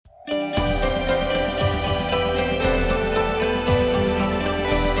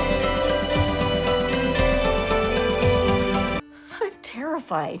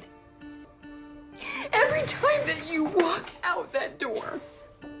terrified. Every time that you walk out that door,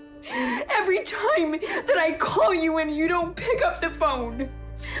 every time that I call you and you don't pick up the phone,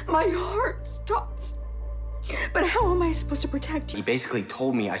 my heart stops. But how am I supposed to protect you? He basically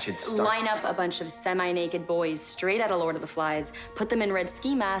told me I should start... Line up a bunch of semi-naked boys straight out of Lord of the Flies, put them in red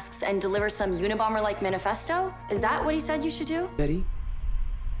ski masks, and deliver some Unabomber-like manifesto? Is that what he said you should do? Betty?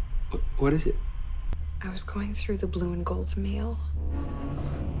 What is it? I was going through the blue and gold's mail,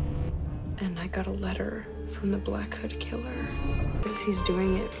 and I got a letter from the Black Hood Killer. Because he's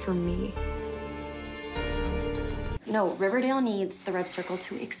doing it for me. No, Riverdale needs the Red Circle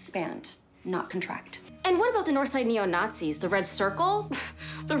to expand, not contract. And what about the Northside neo-Nazis? The Red Circle?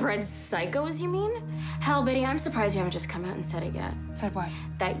 The Red Psychos, you mean? Hell, Betty, I'm surprised you haven't just come out and said it yet. Said what?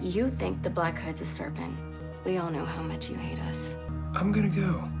 That you think the Black Hood's a serpent. We all know how much you hate us. I'm gonna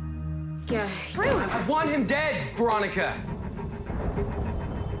go. Yeah. I want him dead, Veronica!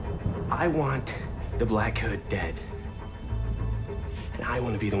 I want the Black Hood dead. And I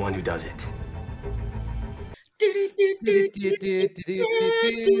want to be the one who does it.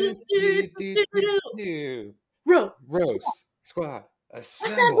 Roast Squad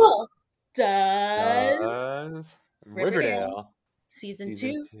Assemble does Riverdale Season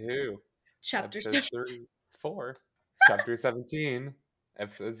 2 Chapter Episode 34 Chapter 17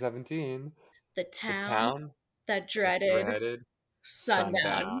 Episode 17 The town that dreaded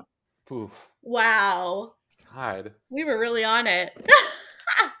Sundown. Poof. Wow. God. We were really on it.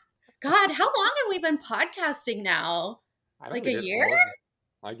 God, how long have we been podcasting now? Like a year?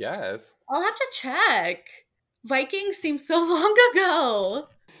 I guess. I'll have to check. Vikings seems so long ago.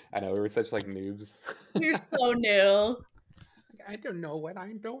 I know, we were such like noobs. We're so new. I don't know what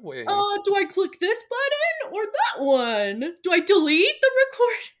I'm doing. Do I click this button or that one? Do I delete the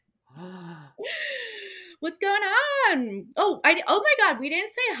record? What's going on? Oh my God, we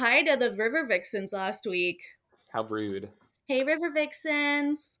didn't say hi to the River Vixens last week. How rude. Hey, River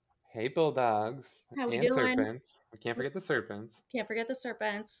Vixens. Hey, Bulldogs. How we and doing? Serpents. We can't forget the Serpents. Can't forget the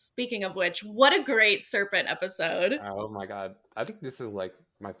Serpents. Speaking of which, what a great Serpent episode. Oh my God. I think this is like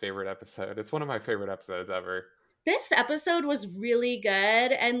my favorite episode. It's one of my favorite episodes ever. This episode was really good,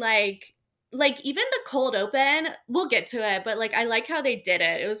 and like even the cold open, we'll get to it, but like I like how they did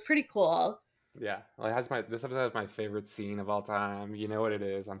it. It was pretty cool. Yeah, well, this episode has my favorite scene of all time. You know what it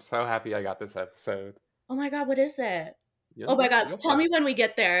is. I'm so happy I got this episode. Oh my God, what is it? Oh my God, tell me when we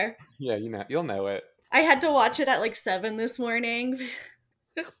get there. Yeah, you'll know it. I had to watch it at like 7 this morning.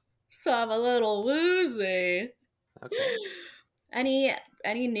 So I'm a little woozy. Okay. Any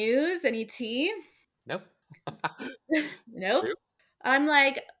news? Any tea? Nope. Nope. True. I'm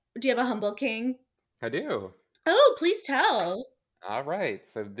like, do you have a humble king? I do. Oh, please tell. All right.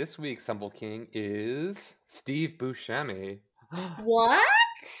 So this week's Humble King is Steve Buscemi. What?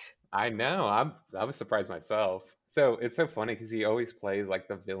 I know. I was surprised myself. So it's so funny because he always plays like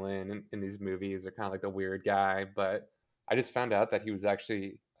the villain in these movies, or kind of like the weird guy. But I just found out that he was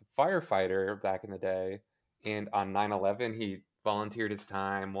actually a firefighter back in the day. And on 9/11, he volunteered his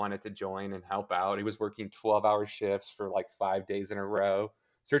time, wanted to join and help out. He was working 12-hour shifts for like 5 days in a row,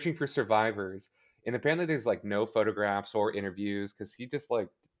 searching for survivors. And apparently there's like no photographs or interviews because he just like,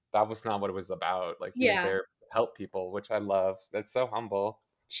 that was not what it was about. Like he was there to help people, which I love. That's so humble.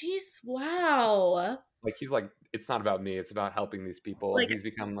 Jeez, wow. Like he's like, it's not about me, it's about helping these people. Like, and he's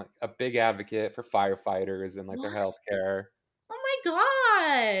become like a big advocate for firefighters and like their health care. Oh my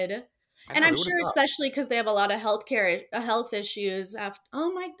God. And I'm sure especially because they have a lot of health issues after.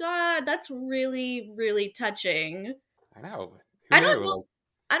 Oh my God, that's really, really touching. I know. I don't know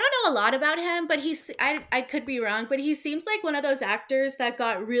a lot about him, but I could be wrong, but he seems like one of those actors that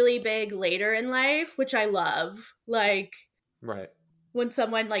got really big later in life, which I love. Like, right. When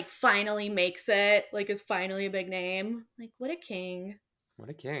someone like finally makes it, like is finally a big name. Like, what a king. What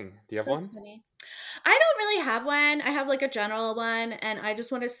a king. Do you have one? Funny. I don't really have one. I have like a general one, and I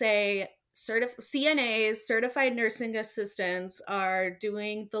just want to say CNAs, certified nursing assistants, are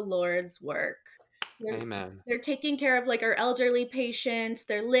doing the Lord's work. Amen. They're taking care of like our elderly patients.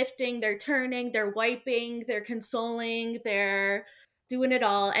 They're lifting, they're turning, they're wiping, they're consoling, they're doing it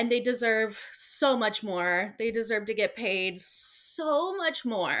all, and they deserve so much more. They deserve to get paid so much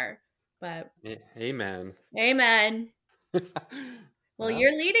more. But amen. Amen. Well,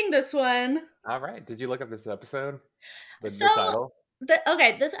 you're leading this one. All right. Did you look up this episode? The title?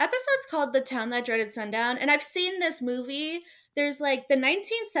 This episode's called The Town That Dreaded Sundown, and I've seen this movie. There's like the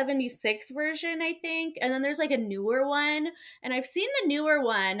 1976 version, I think, and then there's like a newer one, and I've seen the newer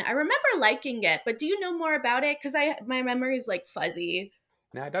one. I remember liking it, but do you know more about it? Because my memory is like fuzzy.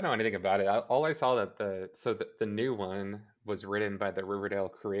 No, I don't know anything about it. All I saw that the new one was written by the Riverdale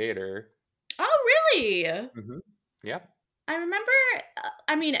creator. Oh, really? Mm-hmm. Yep. I remember.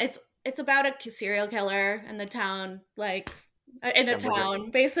 I mean, it's about a serial killer in the town, like in a I'm looking,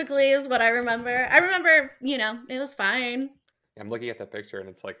 town. Basically, is what I remember. I remember, it was fine. I'm looking at the picture, and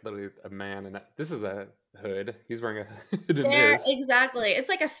it's like literally a man, and this is a hood. He's wearing a hood in There, this. exactly. It's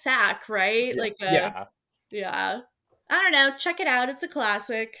like a sack, right? Yeah. Like a Yeah. yeah. I don't know. Check it out. It's a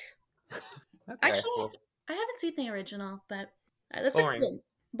classic. Okay. Actually, Well, I haven't seen the original, but that's a boring. cool.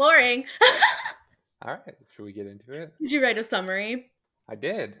 Boring. All right. Should we get into it? Did you write a summary? I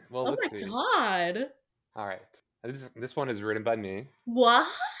did. Well, Oh let's my see. god. All right. This one is written by me. What?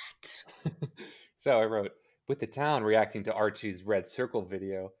 So I wrote, with the town reacting to Archie's Red Circle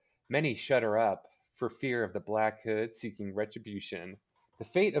video, many shudder up for fear of the Black Hood seeking retribution. The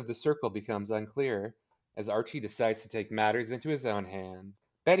fate of the circle becomes unclear as Archie decides to take matters into his own hand.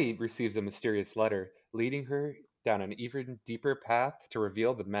 Betty receives a mysterious letter, leading her down an even deeper path to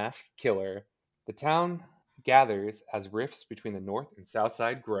reveal the masked killer. The town gathers as rifts between the North and South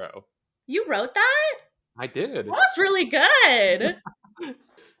Side grow. You wrote that? I That did. was really good.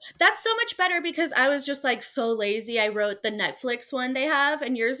 That's so much better because I was just like so lazy. I wrote the Netflix one they have,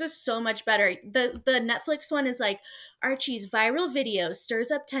 and yours is so much better. The Netflix one is like Archie's viral video stirs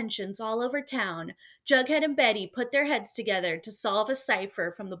up tensions all over town. Jughead and Betty put their heads together to solve a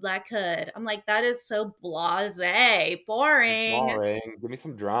cipher from the Black Hood. I'm like, that is so blasé, boring. Boring. Give me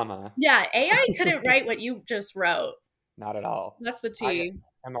some drama. Yeah, AI couldn't write what you just wrote. Not at all. That's the I T.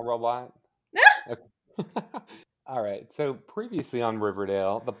 am a robot. Okay. All right. So previously on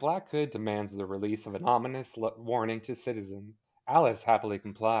Riverdale, the Black Hood demands the release of an ominous warning to citizens. Alice happily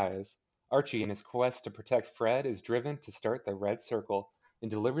complies. Archie, in his quest to protect Fred, is driven to start the Red Circle and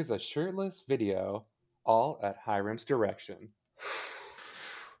delivers a shirtless video, all at Hiram's direction.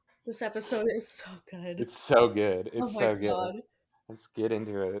 This episode is so good. It's so good. Oh It's my so good. god. Let's get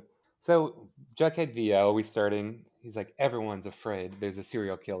into it. So, Jughead VO, we starting. He's like, everyone's afraid there's a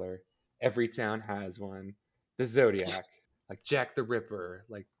serial killer. Every town has one. The Zodiac, like Jack the Ripper,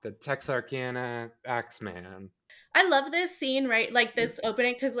 like the Texarkana Axeman. I love this scene, right? Like this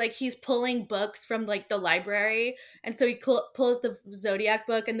opening, because like he's pulling books from like the library, and so he pulls the Zodiac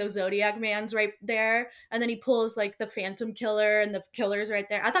book, and the Zodiac man's right there, and then he pulls like the Phantom Killer, and the killer's right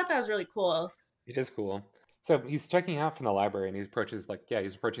there. I thought that was really cool. It is cool. So he's checking out from the library, and he approaches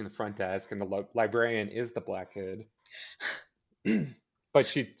he's approaching the front desk, and the librarian is the Black Hood. But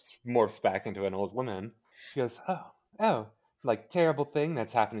she morphs back into an old woman. She goes, oh, like terrible thing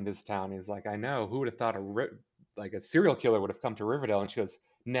that's happening in this town. He's like, I know. Who would have thought a serial killer would have come to Riverdale? And she goes,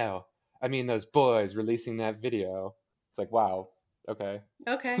 no, I mean those boys releasing that video. It's like, wow, okay.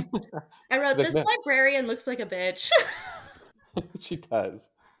 Okay. I wrote, She's like, this no. librarian looks like a bitch. She does.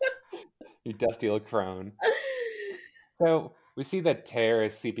 You dusty old crone. So we see that terror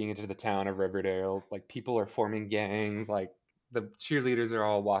is seeping into the town of Riverdale. Like people are forming gangs. Like the cheerleaders are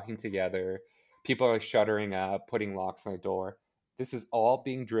all walking together. People are shuttering up, putting locks on the door. This is all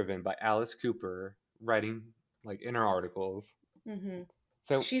being driven by Alice Cooper writing like in her articles. Mm-hmm.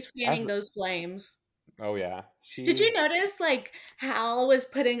 So She's fanning those flames. oh yeah, Did you notice like Hal was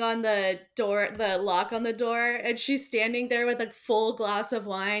putting on the lock on the door, and she's standing there with a full glass of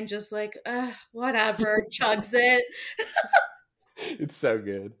wine, just like, whatever, chugs it. It's so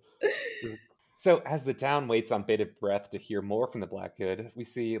good. So as the town waits on bated breath to hear more from the Black Hood, we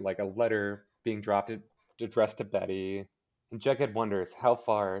see like a letter being dropped addressed to Betty, and Jughead wonders how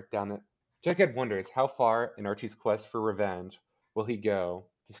far in Archie's quest for revenge will he go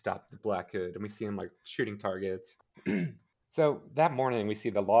to stop the Black Hood, and we see him like shooting targets. So that morning we see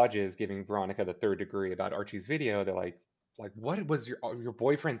the lodges giving Veronica the third degree about Archie's video. They're like what was your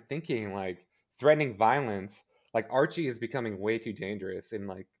boyfriend thinking? Like threatening violence. Like Archie is becoming way too dangerous, and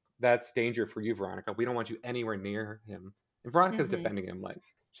like that's danger for you, Veronica. We don't want you anywhere near him. And Veronica's Mhm. defending him. Like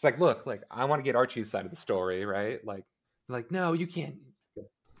she's like, look, like I want to get Archie's side of the story, right? Like no, you can't.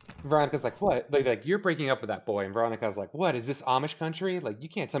 Veronica's like, what? Like you're breaking up with that boy, and Veronica's like, what? Is this Amish country? Like you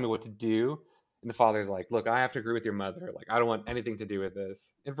can't tell me what to do. And the father's like, look, I have to agree with your mother. Like I don't want anything to do with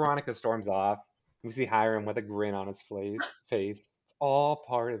this. And Veronica storms off. We see Hiram with a grin on his face. It's all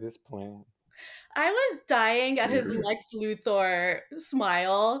part of this plan. I was dying at his Lex Luthor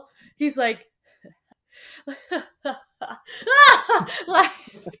smile. He's like, like,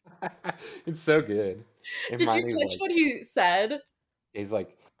 It's so good. And did you Hermione's catch like, what he said? he's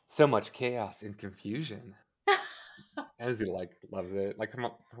like, so much chaos and confusion. As he like loves it. Like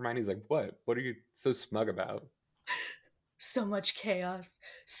Hermione's like, what? What are you so smug about? So much chaos,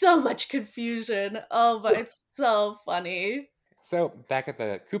 so much confusion. Oh, but it's so funny. So back at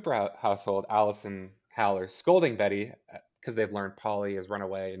the Cooper household, Alice and Hal are scolding Betty because they've learned Polly has run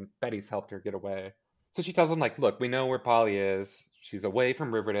away and Betty's helped her get away. So she tells them like, look, we know where Polly is. She's away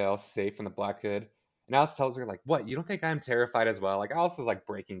from Riverdale, safe from the Black Hood. And Alice tells her like, what? You don't think I'm terrified as well? Like Alice is like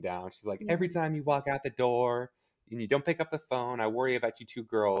breaking down. She's like, every time you walk out the door and you don't pick up the phone, I worry about you two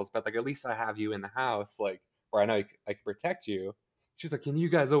girls. But like at least I have you in the house, like where I know I can protect you. She's like, and you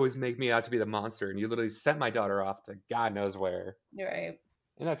guys always make me out to be the monster, and you literally sent my daughter off to God knows where. You're right.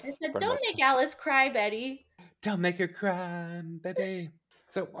 And that's I said, pretty don't much. make Alice cry, Betty. Don't make her cry, baby.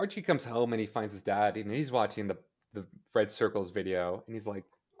 So Archie comes home and he finds his dad, and he's watching the Red Circles video, and he's like,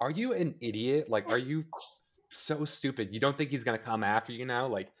 are you an idiot? Like, are you so stupid? You don't think he's gonna come after you now?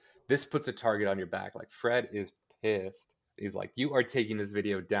 Like, this puts a target on your back. Like, Fred is pissed. He's like, you are taking this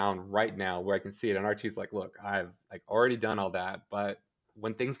video down right now where I can see it. And Archie's like, look, I've like already done all that, but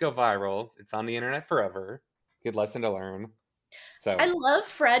when things go viral, it's on the internet forever. Good lesson to learn. So I love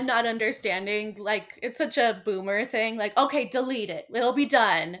Fred not understanding. Like, it's such a boomer thing. Like, okay, delete it. It'll be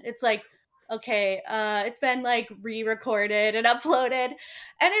done. It's like, okay, it's been like re-recorded and uploaded.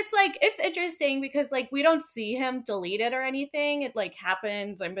 And it's like, it's interesting because like we don't see him delete it or anything. It like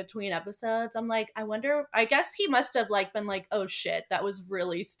happens in between episodes. I'm like, I guess he must have like been like, oh shit, that was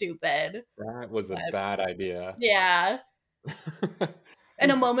really stupid. that was a But, bad idea. yeah.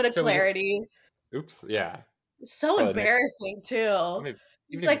 And a moment of So clarity. Oops, yeah. So Well, embarrassing too. Even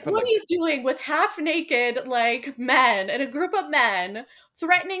He's if you like, put, what are you doing with half naked like men and a group of men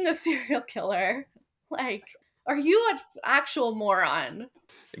threatening a serial killer? Like, are you an actual moron?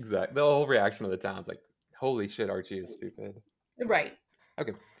 exactly. The whole reaction of the town's like, holy shit, Archie is stupid. Right.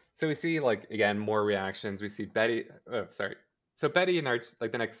 Okay. So we see like again more reactions. We see Betty. Oh, sorry. So Betty and Archie,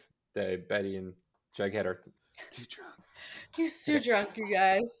 like the next day, Betty and Jughead are too drunk. He's too drunk, you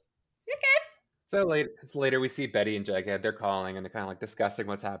guys. So later we see Betty and Jughead. They're calling and they're kind of like discussing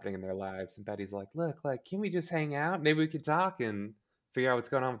what's happening in their lives. And Betty's like, "Look, like, can we just hang out? Maybe we could talk and figure out what's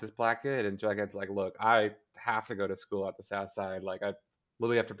going on with this Black Hood." And Jughead's like, "Look, I have to go to school at the South Side. Like, I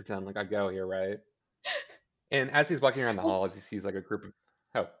literally have to pretend like I go here, right?" And as he's walking around the halls, he sees like a group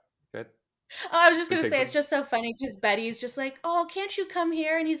of good. Oh, I was just You gonna say say it's something? just so funny because Betty's just like, "Oh, can't you come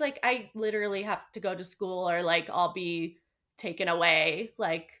here?" And he's like, "I literally have to go to school, or like I'll be taken away."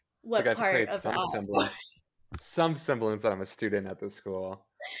 Like, It's like I what have to part create of some semblance that I'm a student at this school.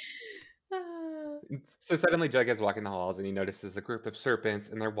 that? So suddenly Jughead's walking the halls and he notices a group of serpents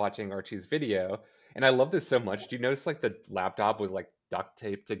and they're watching Archie's video. And I love this so much. Do you notice like the laptop was like duct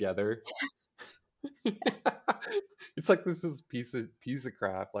taped together? It's like this is piece of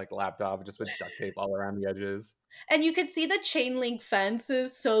crap, like laptop just with duct tape all around the edges. And you could see the chain link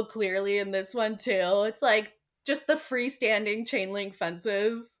fences so clearly in this one too. It's like just the freestanding chain link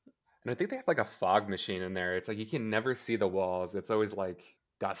fences. And I think they have like a fog machine in there. It's like you can never see the walls. It's always like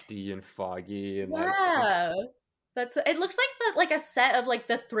dusty and foggy and like Yeah. It looks like a set of like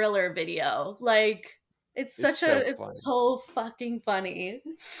the Thriller video. Like it's it's so it's fun. so fucking funny.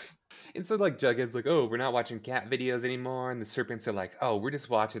 And so like Jughead's like, oh, we're not watching cat videos anymore, and the serpents are like, oh, we're just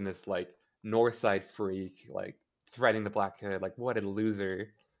watching this like North Side freak like threatening the Black Hood. Like what a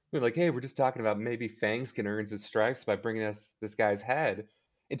loser. They're like, hey, we're just talking about maybe Fangs can earn his stripes by bringing us this guy's head.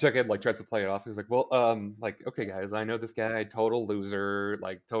 And Jughead like tries to play it off. He's like, well, like okay, guys, I know this guy, total loser,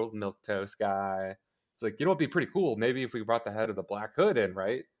 like total milquetoast guy. It's like, you know, it'd be pretty cool maybe if we brought the head of the Black Hood in,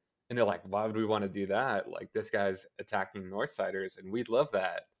 right? And they're like, why would we want to do that? Like this guy's attacking Northsiders, and we'd love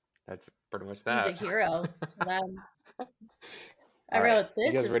that. That's pretty much He's a that. hero to them. I All right, wrote, you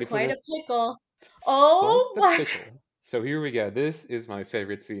this guys is ready for quite this? a pickle. Quite Oh the my. pickle. So here we go. This is my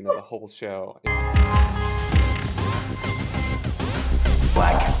favorite scene of the whole show.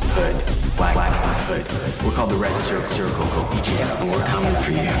 Black Hood. We're called the Red Circle. Each and we're coming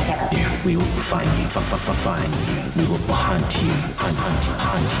for you. Yeah, we will find you. Find you. We will hunt you.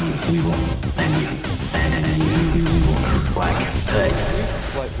 Hunt you. We will end you. And you. We will Black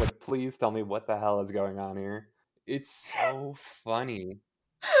Hood. Like, please tell me what the hell is going on here. It's so funny.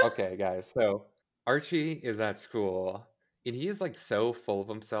 Okay, guys. So Archie is at school, and he is like so full of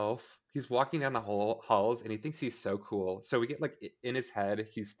himself. He's walking down the halls, and he thinks he's so cool. So we get like in his head,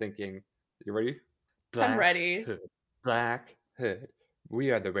 he's thinking, "You ready? I'm ready. Hood, Black Hood.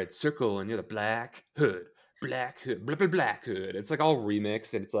 We are the Red Circle, and you're the Black Hood. Black Hood, Black Hood." It's like all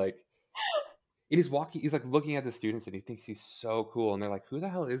remixed, and it's like, and he's walking. He's like looking at the students, and he thinks he's so cool. And they're like, "Who the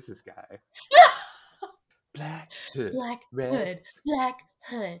hell is this guy?" Black Hood, Black Red. Hood. Black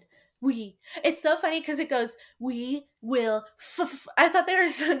Hood. It's so funny because it goes, we will I thought they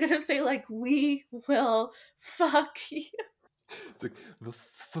were gonna say like, we will fuck you. It's like,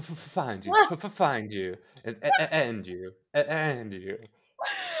 find you, find you, and you.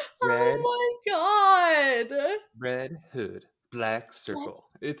 Red, Oh my god. red hood, black What? circle.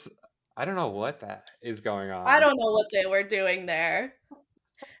 I don't know what that is going I on. don't know what they were doing there.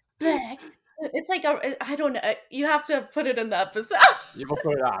 Black. It's like I don't know. You have to put it in the episode. You will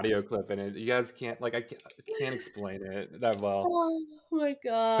put an audio clip in it. You guys can't, like, I can't explain it that well. Oh my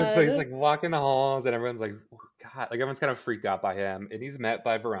But so he's god. like walking the halls, and everyone's like, "Oh, God," like everyone's kind of freaked out by him. And he's met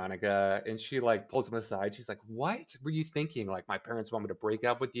by Veronica, and she like pulls him aside. She's like, "What were you thinking? Like, my parents want me to break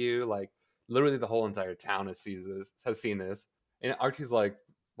up with you? Like, literally the whole entire town has seen this." And Archie's like,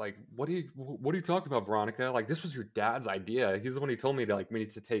 what are you talking about, Veronica? Like, this was your dad's idea. He's the one who told me to, like, we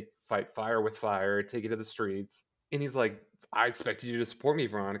need to fight fire with fire, take it to the streets. And he's like, I expected you to support me,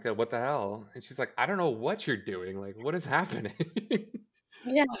 Veronica. What the hell? And she's like, I don't know what you're doing. Like, what is happening?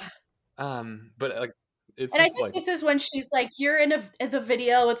 Yeah. But like, it's And I just think like, this is when she's like, "You're in the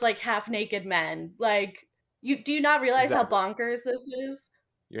video with like half naked men. Like, do you not realize how exactly. bonkers this is?"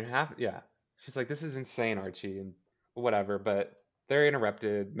 You're half, yeah. She's like, this is insane, Archie, and whatever. But they're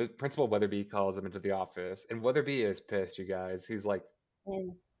interrupted. Principal Weatherby calls him into the office, and Weatherby is pissed, you guys. He's like,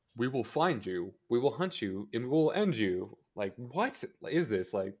 Mm. we will find you, we will hunt you, and we will end you. Like, what is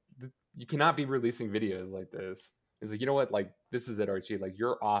this? Like, you cannot be releasing videos like this. He's like, you know what? Like, this is it, Archie. Like,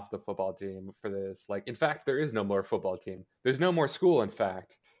 you're off the football team for this. Like, in fact, there is no more football team. There's no more school, in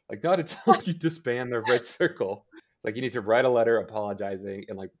fact. Like, not until you disband the Red Circle. Like, you need to write a letter apologizing,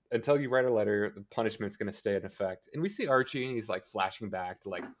 and like, until you write a letter, the punishment's gonna stay in effect. And we see Archie, and he's like flashing back to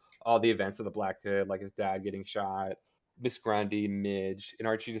like all the events of the Black Hood, like his dad getting shot, Miss Grundy, Midge, and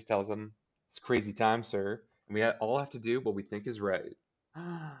Archie just tells him, "It's crazy time, sir, and we all have to do what we think is right."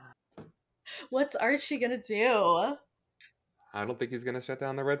 What's Archie gonna do? I don't think he's gonna shut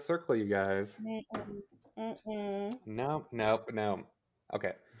down the Red Circle, you guys. Mm-mm. Mm-mm. No, no, no.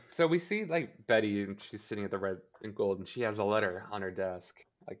 Okay, so we see like Betty, and she's sitting at the red and gold, and she has a letter on her desk,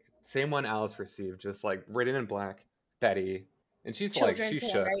 like same one Alice received, just like written in black, Betty, and she's like, Children's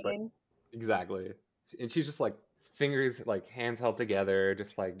she's shook, but handwriting. exactly, and she's just like fingers like hands held together,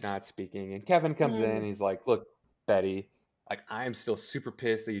 just like not speaking. And Kevin comes in, and Mm. he's like, "Look, Betty, like I am still super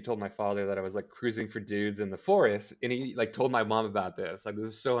pissed that you told my father that I was like cruising for dudes in the forest, and he like told my mom about this. Like this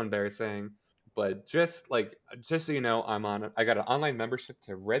is so embarrassing." But just so you know, I got an online membership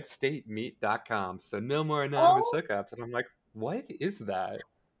to redstatemeat.com, so no more anonymous Oh, hookups. And I'm like, what is that?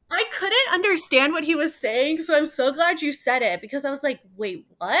 I couldn't understand what he was saying, so I'm so glad you said it because I was like, "Wait,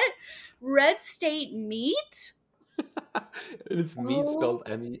 what? Red State Meat?" And it's meat Oh, spelled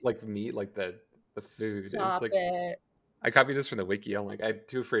M-E, like meat, like the food. It's stop like it. I copied this from the wiki. I'm like, I'm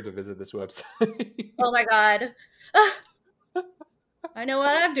too afraid to visit this website. Oh my god. Ah, I know what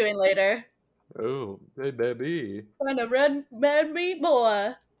I'm doing later. Oh, hey baby. Find a red meat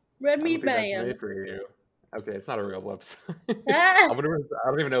boy. Red I don't meat think that's man. made for you. Okay, it's not a real website. Ah. I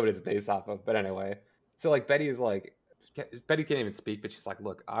don't even know what it's based off of. But anyway, so like Betty is like, Betty can't even speak, but she's like,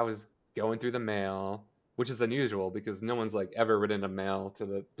 look, I was going through the mail, which is unusual because no one's like ever written a mail to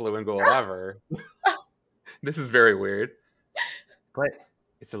the Blue and Gold ever. This is very weird. But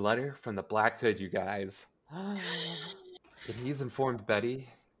it's a letter from the Black Hood, you guys. And he's informed Betty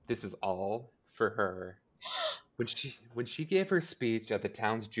this is all for her. When she gave her speech at the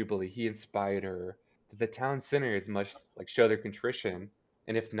town's jubilee, he inspired her that the town sinners must like show their contrition,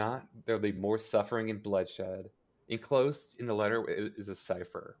 and if not, there'll be more suffering and bloodshed. Enclosed in the letter is a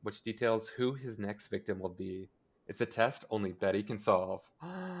cipher, which details who his next victim will be. It's a test only Betty can solve.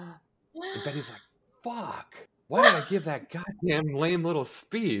 And Betty's like, "Fuck! Why did I give that goddamn lame little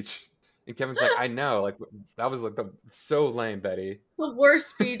speech?" And Kevin's like, "I know, like that was like so lame, Betty." The worst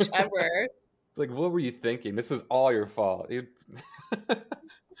speech ever. It's like, what were you thinking? This was all your fault.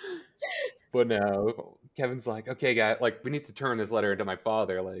 But no, Kevin's like, okay, guy, like we need to turn this letter into my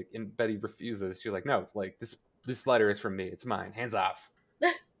father. Like, and Betty refuses. She's like, no, like this letter is from me. It's mine. Hands off.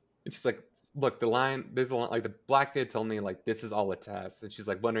 And she's like, look, there's a line, like the black kid told me like this is all a test. And she's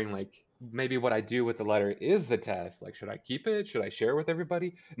like wondering like maybe what I do with the letter is the test. Like, should I keep it? Should I share it with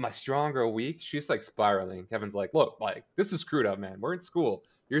everybody? Am I strong or weak? She's like spiraling. Kevin's like, look, like this is screwed up, man. We're in school.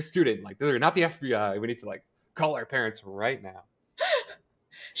 You're a student. Like, they're not the FBI. We need to like call our parents right now.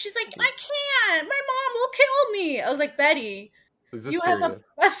 She's like, "I can't. My mom will kill me." I was like, "Betty, Is you this have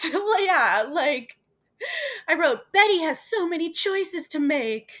serious? yeah, like I wrote, Betty has so many choices to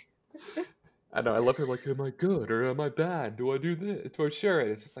make. I know. I love her. Like, am I good or am I bad? Do I do this? Do I share it?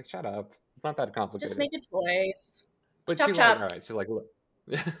 It's just like, shut up. It's not that Just complicated. make a choice. But Chop she's like, chop. all right. She's like, look.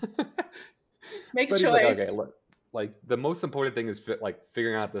 Make a But he's like, okay, choice. look, like the most important thing is like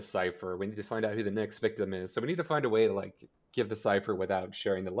figuring out the cipher. We need to find out who the next victim is. So we need to find a way to like give the cipher without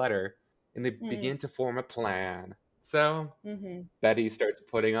sharing the letter. And they Mm. begin to form a plan. So Mm-hmm. Betty starts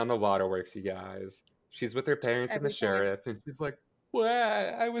putting on the waterworks, you guys. She's with her parents and the Every time. sheriff, and she's like, "What?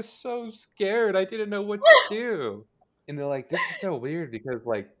 I was so scared. I didn't know what to do." And they're like, "This is so weird because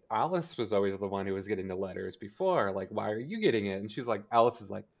like Alice was always the one who was getting the letters before. Like, why are you getting it?" And she's like, Alice is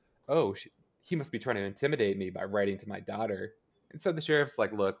like, "Oh, he must be trying to intimidate me by writing to my daughter." And so the sheriff's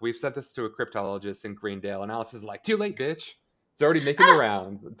like, "Look, we've sent this to a cryptologist in Greendale," and Alice is like, "Too late, bitch. It's already making the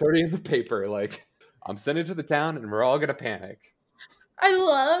rounds. It's already in the paper. Like, I'm sending it to the town, and we're all gonna panic." I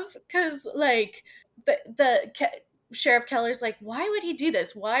love because like Sheriff Keller's like, why would he do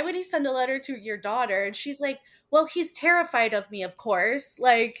this? Why would he send a letter to your daughter? And she's like, well, he's terrified of me, of course.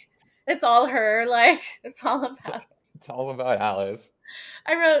 Like, it's all her. Like, it's all about. It's all about Alice.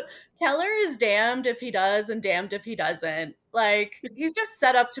 I wrote, Keller is damned if he does and damned if he doesn't. Like, he's just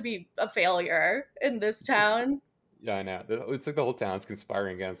set up to be a failure in this town. Yeah, I know. It's like the whole town's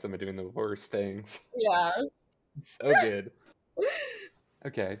conspiring against him and doing the worst things. Yeah. It's so good.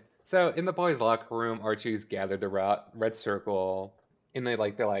 Okay, so in the boys' locker room, Archie's gathered the red circle, and they're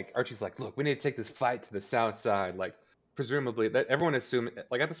like Archie's like, "Look, we need to take this fight to the south side." Like, presumably that everyone assume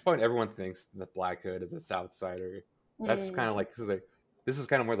like at this point everyone thinks that Black Hood is a South Sider. That's kind of like this is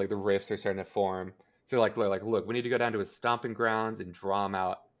kind of where like the rifts are starting to form. So like they're like, "Look, we need to go down to his stomping grounds and draw him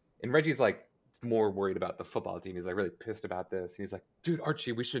out." And Reggie's like more worried about the football team. He's like really pissed about this. He's like, "Dude,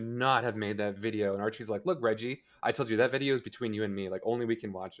 Archie, we should not have made that video." And Archie's like, "Look, Reggie, I told you that video is between you and me. Like only we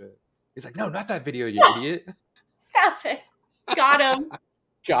can watch it." He's like, "No, not that video, you idiot." Stop it. Got him.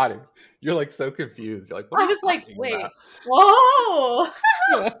 Got him. You're like so confused. You're like, what I are you was like, talking wait, about? whoa.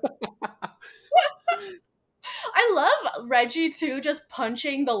 I love Reggie too, just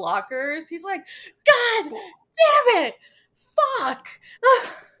punching the lockers. He's like, God damn it. Fuck.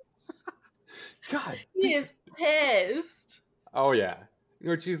 God. He is pissed. Oh yeah.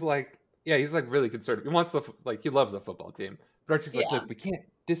 Archie's like, yeah, he's like really concerned. He wants he loves the football team. But Archie's like, Yeah. look, we can't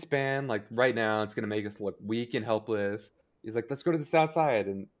disband like right now. It's gonna make us look weak and helpless. He's like, let's go to the south side.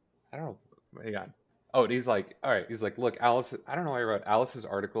 And I don't know. Hang on. Oh, and he's like, all right. He's like, look, Alice. I don't know why I wrote Alice's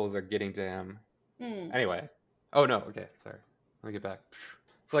articles are getting to him. Anyway. Oh no. Okay. Sorry. Let me get back.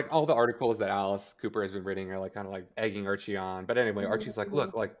 So like all the articles that Alice Cooper has been reading are like kind of like egging Archie on. But anyway, Archie's like,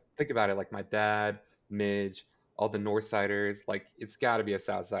 look, like think about it. Like my dad, Midge, all the Northsiders. Like it's got to be a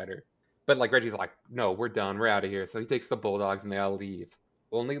Southsider. But like Reggie's like, no, we're done. We're out of here. So he takes the Bulldogs and they all leave,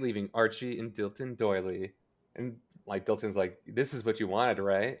 only leaving Archie and Dilton Doily. And like Dilton's like, this is what you wanted,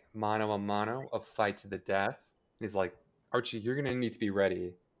 right? Mano a mano, a fight to the death. And he's like, Archie, you're gonna need to be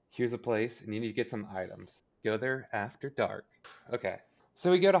ready. Here's a place, and you need to get some items. Go there after dark. Okay. So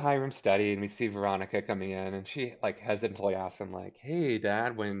we go to Hiram's study, and we see Veronica coming in, and she like hesitantly asks him, like, "Hey,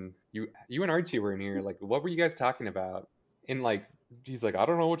 Dad, when you and Archie were in here, like, what were you guys talking about?" And like, he's like, "I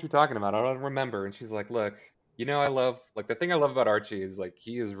don't know what you're talking about. I don't remember." And she's like, "Look, I love like the thing I love about Archie is like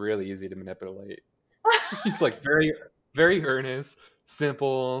he is really easy to manipulate. He's like very, very earnest,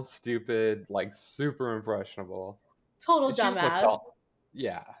 simple, stupid, like super impressionable." Total And she's just, like, dumbass.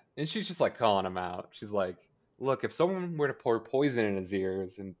 yeah. And she's just like calling him out. She's like, look, if someone were to pour poison in his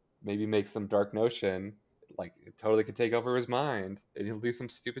ears and maybe make some dark notion, like it totally could take over his mind and he'll do some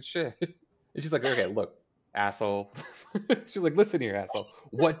stupid shit. And she's like, okay, look, asshole. She's like, listen here, asshole.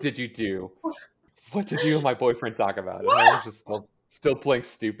 What did you do? What did you and my boyfriend talk about? And I was just still playing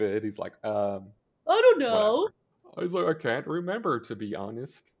stupid. He's like, I don't know. whatever. I was like, I can't remember, to be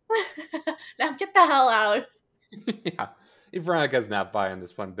honest. Now get the hell out. Yeah. Veronica's not buying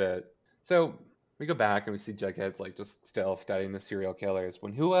this one bit. So we go back and we see Jughead's like just still studying the serial killers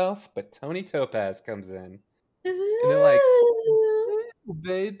when who else but Tony Topaz comes in. And they're like, "Ooh,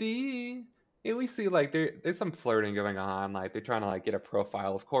 baby." And we see like there's some flirting going on. Like they're trying to like get a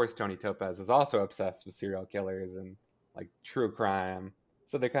profile. Of course, Tony Topaz is also obsessed with serial killers and like true crime.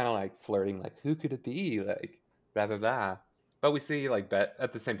 So they're kind of like flirting, like who could it be? Like blah blah blah. But we see like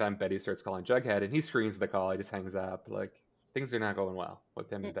at the same time Betty starts calling Jughead and he screens the call. He just hangs up. Like things are not going well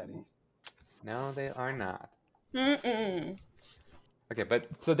with him and Betty. No, they are not. Mm-mm. Okay, but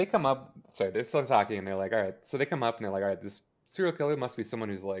so they come up. Sorry, they're still talking, and they're like, all right. So they come up, and they're like, all right, this serial killer must be someone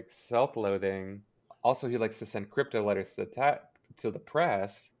who's like self-loathing. Also, he likes to send crypto letters to the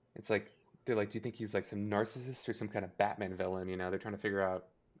press. It's like they're like, do you think he's like some narcissist or some kind of Batman villain? You know, they're trying to figure out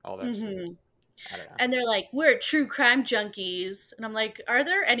all that shit. I don't know. And they're like, we're true crime junkies. And I'm like, are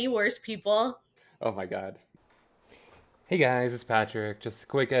there any worse people? Oh my God. Hey guys, it's Patrick. Just a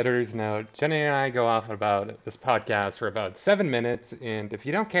quick editor's note. Jenny and I go off about this podcast for about 7 minutes, and if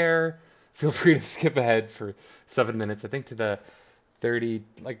you don't care, feel free to skip ahead for 7 minutes. I think to the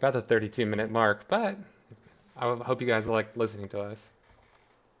about the 32-minute mark, but I hope you guys like listening to us.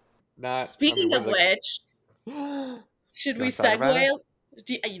 Speaking of which, Should You we want to talk about it?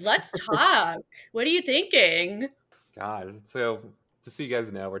 segue? Let's talk. What are you thinking? God. So just so you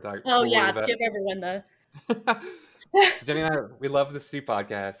guys know, Oh we're worried yeah, about. give everyone the. So Jenny and I, we love this new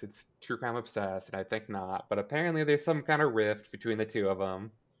podcast. It's True Crime Obsessed, and I think not, but apparently there's some kind of rift between the two of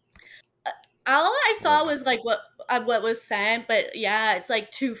them. All I saw Like, was like what was sent, but yeah, it's like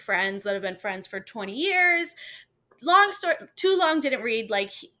two friends that have been friends for 20 years. Long story, too long, didn't read.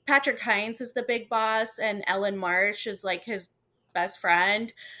 Like Patrick Hines is the big boss, and Ellen Marsh is like his best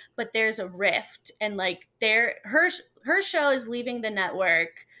friend. But there's a rift, and like her show is leaving the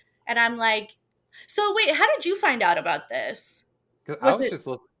network, and I'm like, so wait, how did you find out about this? 'cause Was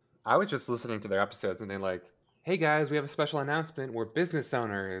it? I was just listening to their episodes, and they're like, "Hey guys, we have a special announcement. We're business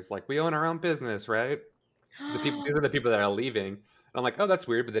owners. Like, we own our own business, right?" These are the people that are leaving. And I'm like, "Oh, that's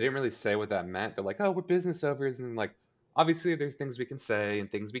weird," but they didn't really say what that meant. They're like, "Oh, we're business owners," and like, obviously, there's things we can say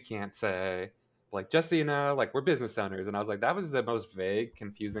and things we can't say. Like, just so you know, like, we're business owners, and I was like, that was the most vague,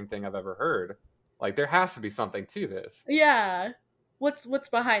 confusing thing I've ever heard. Like, there has to be something to this. Yeah. What's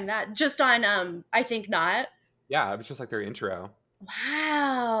behind that? Just on I think not. Yeah, it was just like their intro.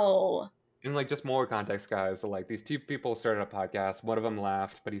 Wow. And like just more context, guys. So like these two people started a podcast. One of them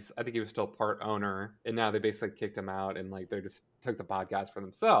left, but I think he was still part owner. And now they basically kicked him out and like they just took the podcast for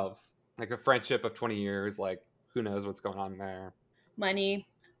themselves. Like a friendship of 20 years. Like who knows what's going on there? Money.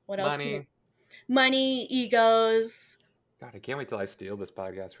 What else could it? Money. Money, egos. God, I can't wait till I steal this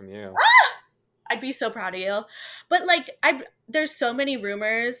podcast from you. I'd be so proud of you. But like there's so many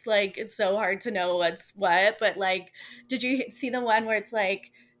rumors, like it's so hard to know what's what, but like did you see the one where it's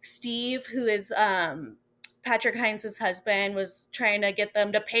like Steve, who is Patrick Hines' husband, was trying to get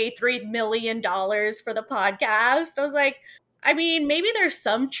them to pay $3 million for the podcast? I was like, I mean, maybe there's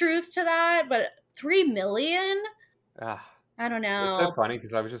some truth to that, but 3 million? Ah, I don't it's so know. funny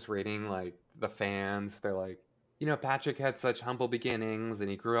because I was just reading like the fans. They're like, Patrick had such humble beginnings and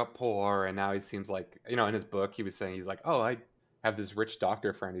he grew up poor and now he seems like, in his book he was saying he's like, oh, I have this rich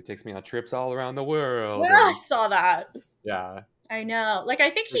doctor friend who takes me on trips all around the world Yeah, I and saw that. yeah, I know. Like I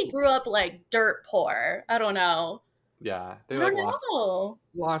think he grew up like dirt poor. I don't know. yeah, they I like don't know.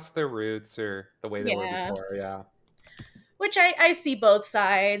 lost their roots or the way they were Yeah. before. Yeah, Which I see both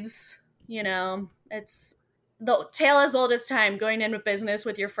sides. You know, it's the tale as old as time, going into business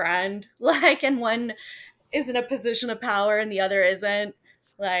with your friend. Like, and one is in a position of power and the other isn't.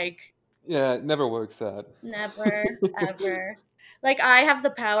 Like, yeah, it never works out. never, ever. Like, I have the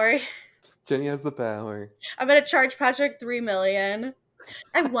power. Jenny has the power. I'm going to charge Patrick 3 million.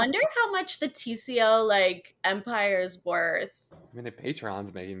 I wonder how much the TCO, like, empire is worth. I mean, the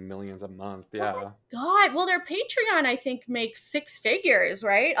Patreon's making millions a month. Oh Yeah, my God. Well, their Patreon, I think, makes 6 figures,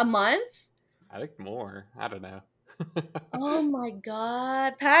 right? A month? I think more. I don't know. Oh my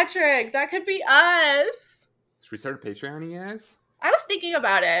God. Patrick, that could be us. Should we start a Patreon, you guys? I was thinking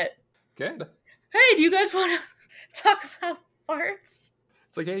about it. Good. Hey, do you guys want to talk about farts?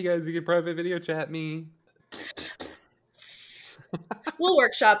 It's like, hey guys, you can private video chat me. We'll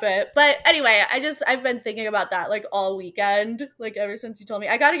workshop it. But anyway, I've been thinking about that like all weekend, like ever since you told me.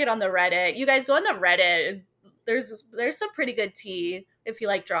 I got to get on the Reddit. You guys go on the Reddit. There's some pretty good tea if you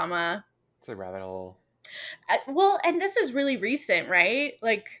like drama. It's a rabbit hole. Well, and this is really recent, right?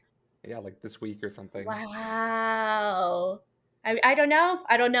 Like, Yeah, like this week or something. wow. I don't know.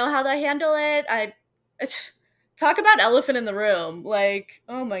 I don't know how they handle it. Talk about elephant in the room. Like,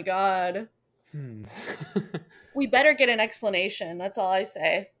 oh my God. We better get an explanation. That's all I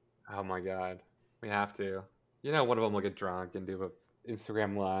say. Oh my god. We have to. One of them will get drunk and do a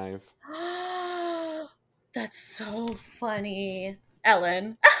Instagram live. That's so funny.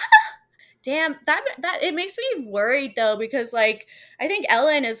 Ellen. Damn, that it makes me worried though, because like I think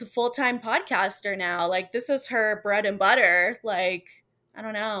Ellen is a full-time podcaster now. Like this is her bread and butter. Like, I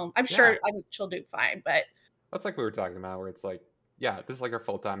don't know. I'm sure she'll do fine, but That's like we were talking about, where it's like, yeah, this is like our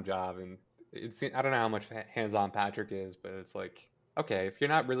full-time job, and I don't know how much hands-on Patrick is, but it's like, okay, if you're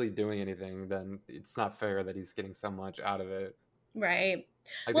not really doing anything, then it's not fair that he's getting so much out of it. right.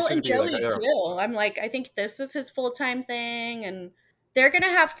 Like, Well, and be like, Joey too. I'm like, I think this is his full-time thing, and they're gonna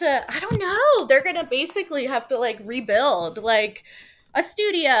have to, I don't know, they're gonna basically have to like rebuild like a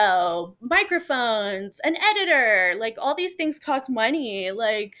studio, microphones, an editor. Like all these things cost money.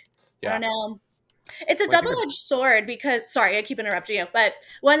 Like, I yeah. don't know. It's a Well, I think double-edged sword because, sorry, I keep interrupting you, but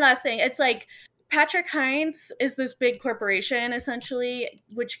one last thing. It's like Patrick Hines is this big corporation essentially,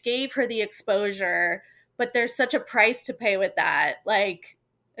 which gave her the exposure, but there's such a price to pay with that. Like,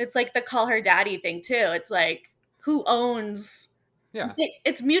 it's like the call her daddy thing too. It's like, who owns? yeah.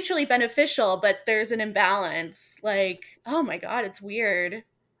 It's mutually beneficial, but there's an imbalance. Like, oh my God, it's weird.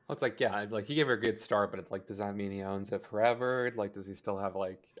 Well, it's like, yeah, like he gave her a good start, but it's like, does that mean he owns it forever? Like, does he still have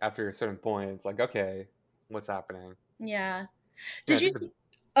like after a certain point? It's like, okay, what's happening? Yeah. Yeah, Did I you think the see?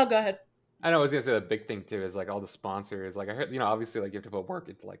 Oh, go ahead. I know I was gonna say the big thing too is like all the sponsors. Like I heard, obviously like you have to put work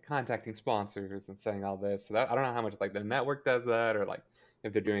into like contacting sponsors and saying all this. So that I don't know how much like the network does that or like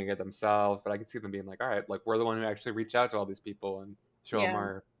if they're doing it themselves. But I could see them being like, all right, like we're the one who actually reach out to all these people and show them Yeah.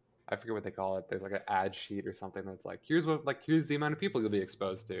 our. I forget what they call it. There's like an ad sheet or something that's like here's the amount of people you'll be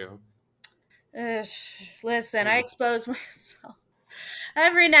exposed to. Ugh, listen, I And expose myself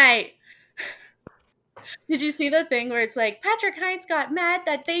every night. Did you see the thing where it's like Patrick Hines got mad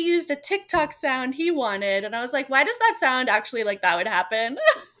that they used a TikTok sound he wanted? And I was like, why does that sound actually like that would happen?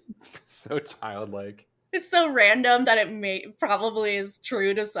 so childlike. It's so random that it probably is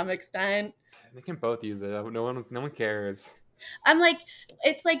true to some extent. They can both use it. No one cares. I'm like,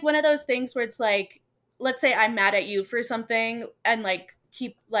 it's like one of those things where it's like, let's say I'm mad at you for something and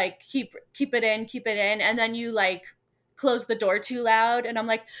keep it in, and then you like close the door too loud, and I'm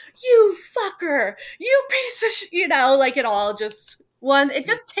like, you fucker, you piece of like it all just it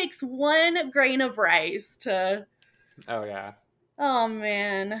just takes one grain of rice to. Oh yeah. Oh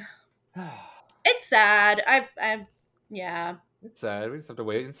man, it's sad. Yeah. It's sad. We just have to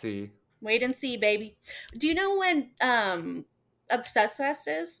wait and see. Wait and see, baby. Do you know when Obsessed Fest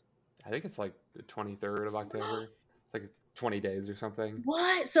is? I think it's like the 23rd of October. It's like 20 days or something.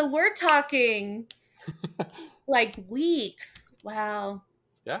 What? So we're talking like weeks. Wow.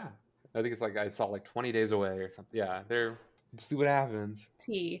 Yeah. I think it's like I saw like 20 days away or something. Yeah, they're see what happens.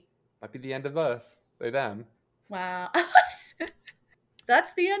 T. Might be the end of us. They them. Wow.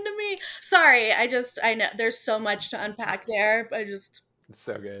 That's the end of me. Sorry, I know there's so much to unpack there. It's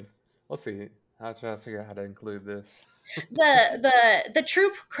so good. We'll see. I'll try to figure out how to include this. The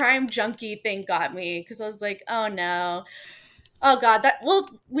true crime junkie thing got me because I was like, oh no. Oh god,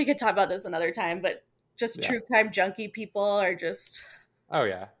 we could talk about this another time, but just true crime junkie people are just. Oh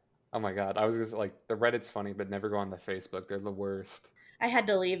yeah. Oh my god. I was just like the Reddit's funny, but never go on the Facebook. They're the worst. I had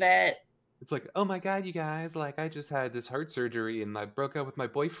to leave it. It's like, oh my god, you guys, like I just had this heart surgery and I broke up with my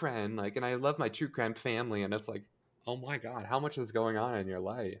boyfriend, like, and I love my true crime family, and it's like, oh my god, how much is going on in your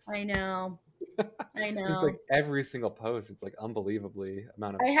life? I know. It's like every single post, it's like unbelievably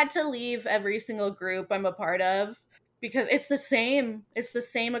amount of. I had to leave every single group I'm a part of because it's the same. It's the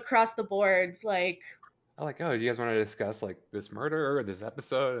same across the boards. Like, I'm like, oh, you guys want to discuss like this murder or this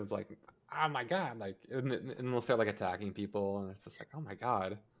episode? And it's like, oh my god, like, and they'll start like attacking people, and it's just like, oh my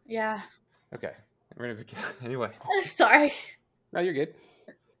god. Yeah. Okay. Anyway. Sorry. No, you're good.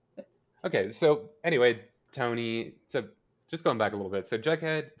 Okay, so anyway, Tony. So just going back a little bit. So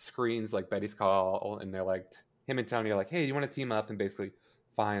Jughead screens like Betty's call, and they're like, him and Tony are like, hey, you want to team up and basically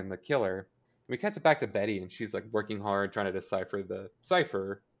find the killer? And we cut it back to Betty, and she's like working hard trying to decipher the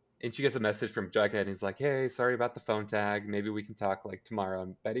cipher. And she gets a message from Jughead, and he's like, hey, sorry about the phone tag. Maybe we can talk like tomorrow.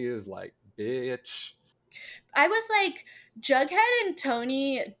 And Betty is like, bitch. I was like, Jughead and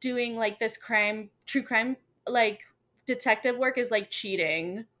Tony doing like this true crime, like detective work is like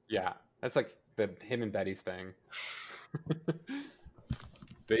cheating. Yeah, that's like him and Betty's thing.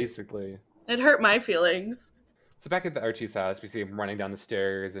 Basically. It hurt my feelings. So back at the Archie's house, we see him running down the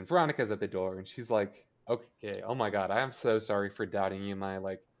stairs, and Veronica's at the door, and she's like, okay, oh my god, I am so sorry for doubting you, my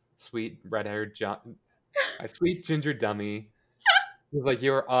like sweet red-haired my sweet ginger dummy. He's like,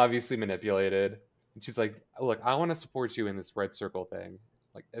 you were obviously manipulated. And she's like, look, I want to support you in this red circle thing,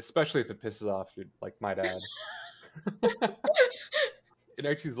 like especially if it pisses off like my dad. And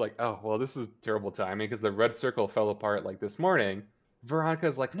Archie's like, oh well, this is terrible timing because the red circle fell apart like this morning.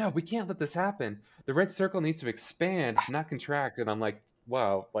 Veronica's like, no, we can't let this happen. The red circle needs to expand, not contract. And I'm like,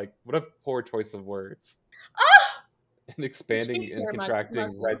 wow, like what a poor choice of words. And expanding and contracting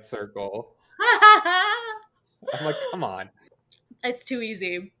red circle. I'm like, come on. It's too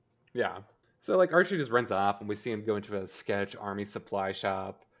easy. Yeah. So like Archie just runs off, and we see him go into a sketch army supply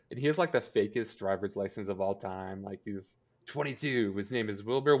shop, and he has like the fakest driver's license of all time. Like he's 22. His name is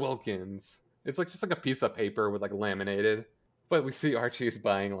Wilbur Wilkins. It's like just like a piece of paper with like laminated. But we see Archie is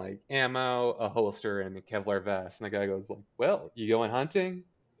buying like ammo, a holster, and a Kevlar vest, and the guy goes like, "Well, you going hunting?"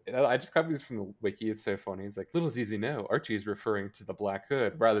 And I just copied this from the wiki. It's so funny. It's like, little does he know, Archie is referring to the Black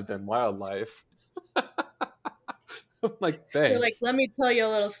Hood rather than wildlife. I'm like, thanks. You're like, let me tell you a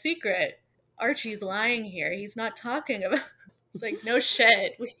little secret. Archie's lying here. He's not talking about. It's like, no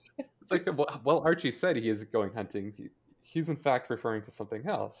shit. It's like, well, Archie said he is going hunting. He's in fact referring to something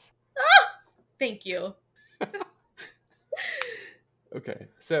else. Thank you. Okay,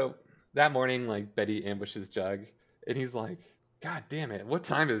 so that morning, like Betty ambushes Jug, and he's like, God damn it, what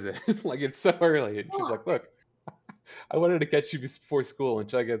time is it? Like it's so early. And she's like, look, I wanted to catch you before school. And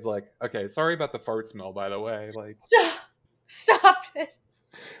Jughead's like, okay, sorry about the fart smell, by the way. Like, Stop it.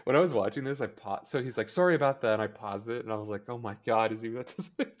 when I was watching this, I paused. So he's like, sorry about that. And I paused it. And I was like, oh my God, is he about to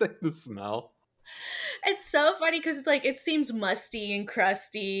say the smell? It's so funny because it's like it seems musty and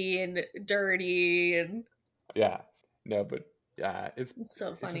crusty and dirty, and Yeah. No, but yeah, it's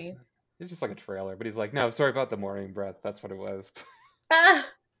so funny. it's just like a trailer. But he's like, no, sorry about the morning breath. That's what it was. Ah,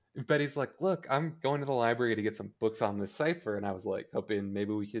 Betty's like, look, I'm going to the library to get some books on this cipher. And I was like, hoping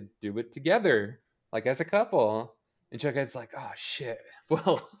maybe we could do it together, like as a couple. And Jughead's like, oh shit.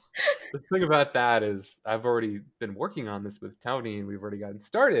 Well, the thing about that is I've already been working on this with Tony and we've already gotten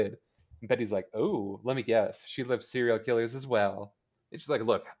started. And Betty's like, oh, let me guess. She loves serial killers as well. And she's like,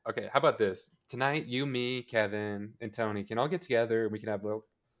 look, okay, how about this? Tonight, you, me, Kevin, and Tony can all get together and we can have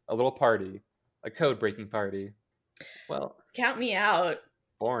a little party, a code breaking party. Well, count me out.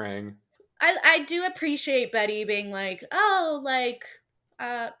 boring. I do appreciate Betty being like, oh, like,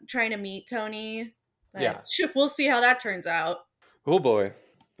 trying to meet Tony. But Yeah. we'll see how that turns out. Oh boy.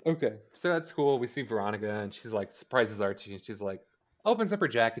 Okay, so that's cool. We see Veronica and she's like surprises Archie and she's like opens up her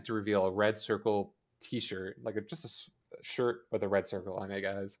jacket to reveal a red circle t-shirt, like just a shirt with a red circle on it,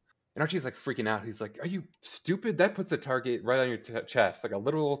 guys. And Archie's like freaking out. He's like, are you stupid? That puts a target right on your chest, like a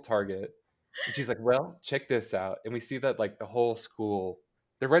literal target. And she's like, well, check this out. And we see that like the whole school,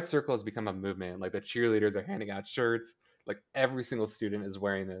 the red circle has become a movement. Like the cheerleaders are handing out shirts. Like every single student is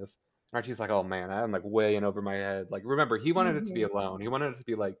wearing this. And Archie's like, oh man, I'm like way in over my head. Like remember, he wanted it to be alone. He wanted it to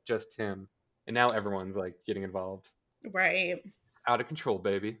be like just him. And now everyone's like getting involved. Right. Out of control,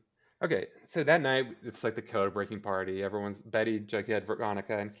 baby. Okay, so that night it's like the code breaking party. Everyone's Betty, Jughead,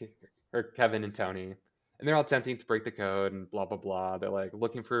 Veronica, and or Kevin and Tony, and they're all attempting to break the code and blah blah blah. They're like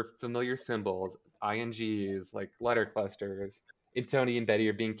looking for familiar symbols, INGs, like letter clusters. And Tony and Betty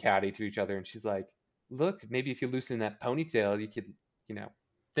are being catty to each other, and she's like, "Look, maybe if you loosen that ponytail, you could,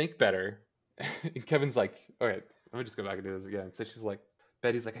 think better." And Kevin's like, "All right, let me just go back and do this again." So she's like,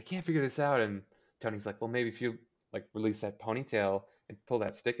 Betty's like, "I can't figure this out," and Tony's like, "Well, maybe if you like release that ponytail and pull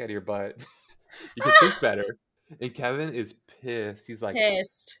that stick out of your butt, you can think better." And Kevin is pissed. He's like,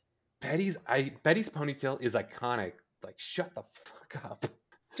 Pissed. Betty's ponytail is iconic. Like, shut the fuck up.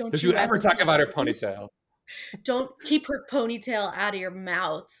 Don't you ever talk about her ponytail? Don't keep her ponytail out of your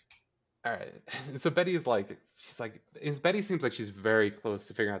mouth. All right. So Betty is like, Betty seems like she's very close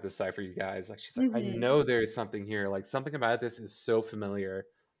to figuring out this cipher, you guys. Like, she's like, I know there is something here. Like, something about this is so familiar.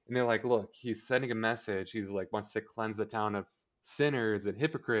 And they're like, look, he's sending a message. He's like, wants to cleanse the town of sinners and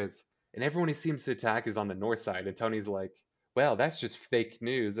hypocrites. And everyone he seems to attack is on the north side. And Tony's like, well, that's just fake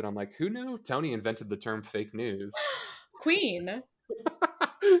news. And I'm like, who knew Tony invented the term fake news? Queen.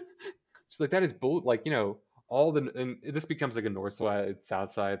 She's like, that is bull. Like, and this becomes like a north side,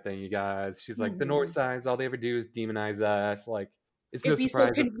 south side thing, you guys. She's like, the north sides, all they ever do is demonize us. Like, it's no It'd be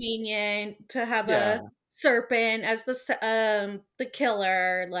surprise. so convenient to have a serpent as the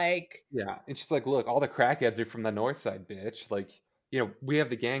killer. Like, yeah. And she's like, look, all the crackheads are from the north side, bitch. Like, we have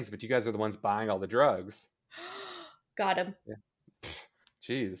the gangs, but you guys are the ones buying all the drugs. Got him. Yeah.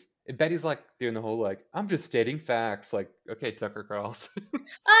 Jeez. And Betty's like doing the whole like, I'm just stating facts. Like, okay, Tucker Carlson.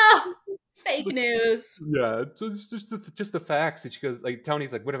 Oh, fake news. Yeah, so it's just the facts. And she goes, like,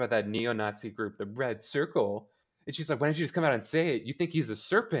 Tony's like, what about that neo-Nazi group, the Red Circle? And she's like, why don't you just come out and say it? You think he's a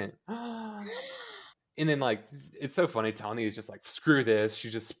serpent? And then, like, it's so funny. Tony is just like, screw this.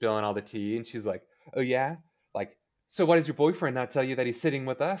 She's just spilling all the tea. And she's like, oh, yeah? Like, so why does your boyfriend not tell you that he's sitting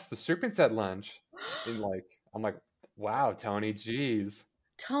with us? The serpent's at lunch. And, like, I'm like, wow, Tony, jeez.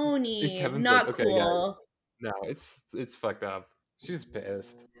 Tony, not like, okay, cool. Yeah. No, it's fucked up. She's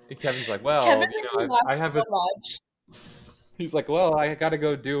pissed. And Kevin's like, well, I have so much. He's like, well, I got to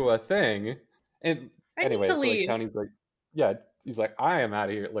go do a thing. And anyway, so like, Tony's like, yeah, he's like, I am out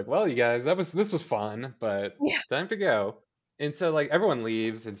of here. Like, well, you guys, this was fun, but time to go. And so like everyone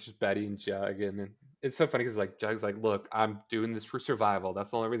leaves, and it's just Betty and Jug, and it's so funny because like Jug's like, look, I'm doing this for survival.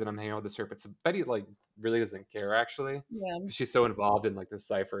 That's the only reason I'm hanging out with the serpents. So Betty like really doesn't care actually. Yeah. She's so involved in like this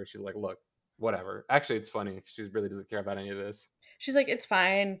cipher. She's like, look, whatever. Actually, it's funny. She really doesn't care about any of this. She's like, it's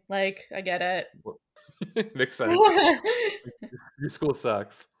fine. Like, I get it. Makes sense. Your school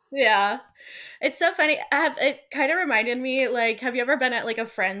sucks. Yeah. It's so funny. It kind of reminded me, like, have you ever been at like a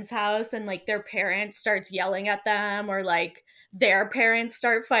friend's house and like their parents starts yelling at them, or like their parents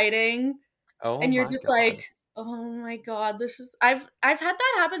start fighting? Oh, and you're just like, oh my God, this is I've had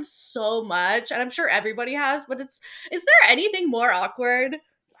that happen so much, and I'm sure everybody has, but is there anything more awkward?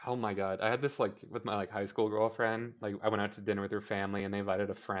 Oh my God. I had this like with my like high school girlfriend. Like I went out to dinner with her family and they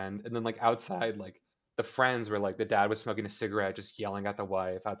invited a friend. And then like outside, like the friends were like the dad was smoking a cigarette, just yelling at the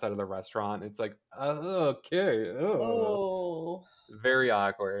wife outside of the restaurant. It's like, oh, okay, oh, Oh. very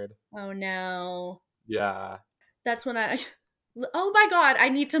awkward. Oh no. Yeah. That's when I oh my god, I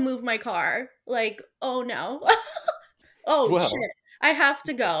need to move my car. Like, oh no. Oh Well, shit. I have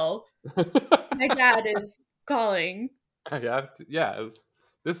to go. My dad is calling. I have to, yeah,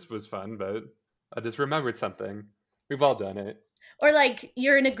 this was fun, but I just remembered something. We've all done it. Or like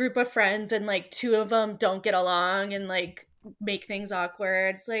you're in a group of friends and like two of them don't get along and like make things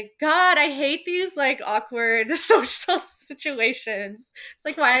awkward. It's like, God, I hate these like awkward social situations. It's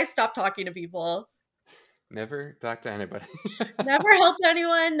like why I stopped talking to people. Never talk to anybody. Never helped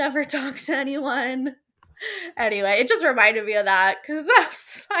anyone, never talked to anyone. Anyway, it just reminded me of that because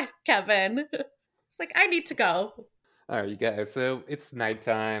that's Kevin. It's like, I need to go. All right, you guys. So it's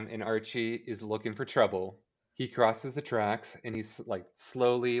nighttime, and Archie is looking for trouble. He crosses the tracks, and he's like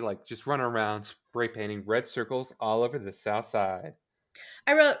slowly, like just running around, spray painting red circles all over the south side.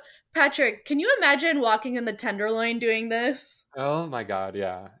 I wrote, Patrick, can you imagine walking in the Tenderloin doing this? Oh my God,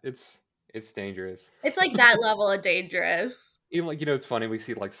 yeah, it's dangerous. It's like that level of dangerous. Even like it's funny. We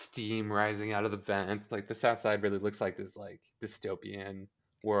see like steam rising out of the vents. Like the south side really looks like this like dystopian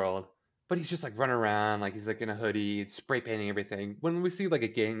world. But he's just like running around, like he's like in a hoodie, spray painting everything. When we see like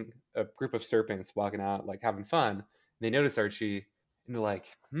a group of serpents walking out, like having fun, they notice Archie, and they're like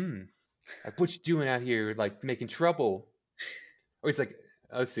what you doing out here, like making trouble? Or he's like,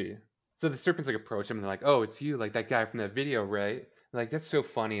 let's see. So the serpents like approach him, and they're like, oh, it's you, like that guy from that video, right? Like that's so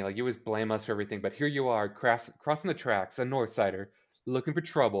funny. Like you always blame us for everything, but here you are, crossing the tracks, a North Sider, looking for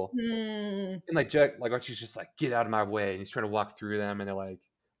trouble. Hmm. And like Jack, like Archie's just like, get out of my way, and he's trying to walk through them, and they're like,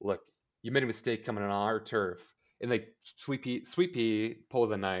 look, you made a mistake coming on our turf. And like Sweet Pea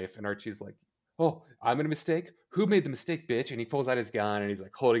pulls a knife, and Archie's like, oh, I made a mistake. Who made the mistake, bitch? And he pulls out his gun, and he's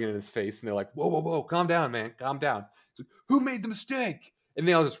like holding it in his face, and they're like, whoa, whoa, whoa, calm down, man, calm down. He's like, who made the mistake? And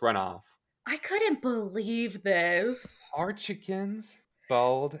they all just run off. I couldn't believe this. Archiekins,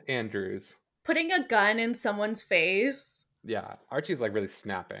 Bald Andrews. Putting a gun in someone's face. Yeah, Archie's like really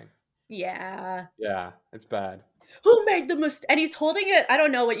snapping. Yeah. Yeah, it's bad. Who made the mistake? And he's holding it, I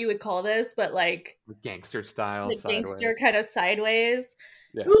don't know what you would call this, but like Gangster style, the sideways. gangster kind of sideways.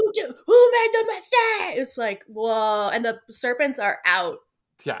 Yeah. Who made the mistake? It's like, whoa. And the serpents are out.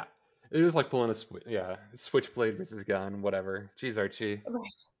 Yeah. It was like pulling a switchblade versus gun, whatever. Jeez, Archie.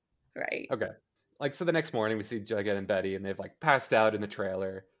 Right. Okay. Like, so the next morning we see Jughead and Betty, and they've like passed out in the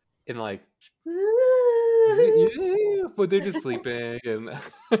trailer, and like, but they're just sleeping, and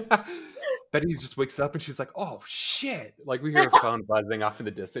Betty just wakes up and she's like, "Oh shit!" Like we hear her phone buzzing off in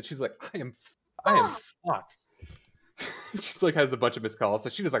the distance. She's like, "I am fucked." She's like has a bunch of missed calls, so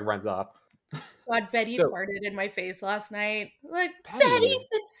she just like runs off. God, Betty So- farted in my face last night. Like, Betty. Betty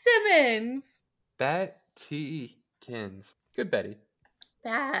Fitzsimmons. Bettykins. Good Betty.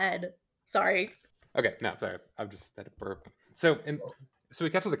 Bad. Sorry. Okay, no, sorry. I've just had a burp. So we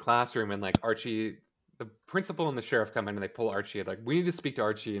got to the classroom, and like Archie, the principal and the sheriff come in, and they pull Archie. Like, we need to speak to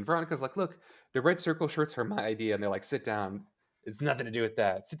Archie. And Veronica's like, look, the red circle shirts are my idea. And they're like, sit down. It's nothing to do with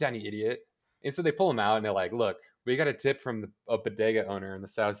that. Sit down, you idiot. And so they pull him out, and they're like, look, we got a tip from a bodega owner in the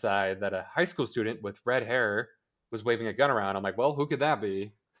South Side that a high school student with red hair was waving a gun around. I'm like, well, who could that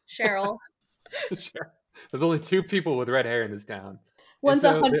be? Cheryl. Sure. There's only 2 people with red hair in this town. One's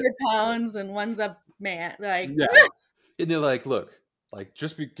so 100 pounds and one's a man. Like, Yeah. And they're like, look, like,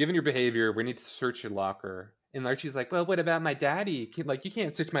 just given your behavior, we need to search your locker. And Archie's like, well, what about my daddy? Like, you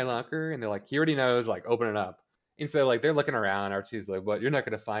can't search my locker. And they're like, he already knows, like, open it up. And so, like, they're looking around. Archie's like, what? You're not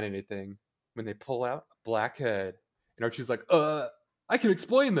going to find anything. When they pull out a black hood. And Archie's like, I can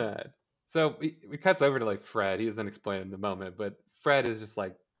explain that. So we cuts over to, like, Fred. He doesn't explain it in the moment. But Fred is just,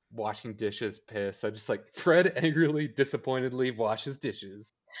 like, washing dishes, pissed. So just, like, Fred angrily, disappointedly washes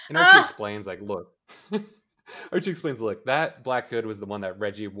dishes. And Archie explains, like, look. Archie explains, look, that black hood was the one that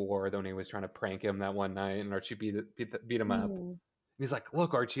Reggie wore when he was trying to prank him that one night, and Archie beat him up. And he's like,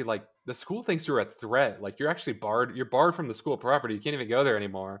 look, Archie, like, the school thinks you're a threat. Like, you're actually barred. You're barred from the school property. You can't even go there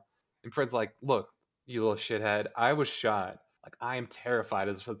anymore. And Fred's like, look, you little shithead, I was shot. Like, I am terrified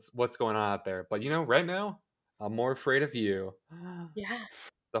as what's going on out there. But, right now, I'm more afraid of you. yeah.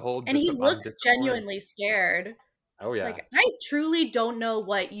 The whole And he I'm looks disappointed. genuinely scared. Oh, It's yeah. like, I truly don't know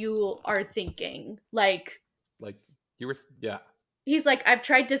what you are thinking. Like, You were, yeah. he's like, I've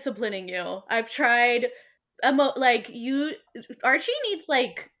tried disciplining you. I've tried, Archie needs,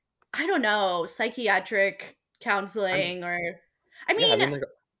 like, I don't know, psychiatric counseling or, I mean, like,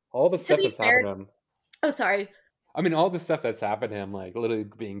 all the stuff be that's fair- happened to him. oh, sorry. I mean, all the stuff that's happened to him, like, literally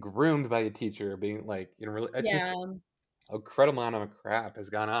being groomed by a teacher, being, like, really, it's just, Yeah. a incredible amount of crap has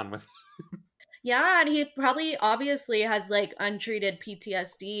gone on with Yeah, and he probably obviously has like untreated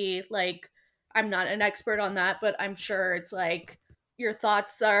PTSD. Like, I'm not an expert on that, but I'm sure it's like your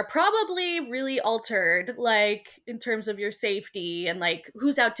thoughts are probably really altered, like in terms of your safety and like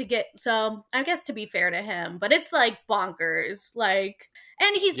who's out to get. So, I guess to be fair to him, but it's like bonkers. Like,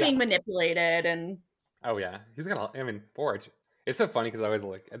 and he's Yeah. being manipulated and Oh yeah, he's gonna. I mean, Forge. It's so funny because I always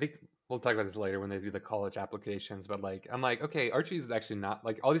like. I think we'll talk about this later when they do the college applications. But like, I'm like, okay, Archie's actually not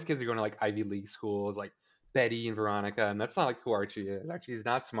like all these kids are going to like Ivy League schools, like Betty and Veronica, and that's not like who Archie is. Archie's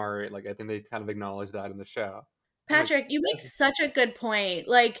not smart. Like I think they kind of acknowledge that in the show. I'm like, Patrick, you make such a good point.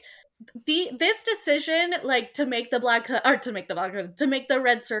 Like this decision, like to make the black or to make the black to make the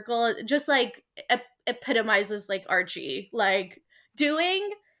red circle, just like epitomizes like Archie, like doing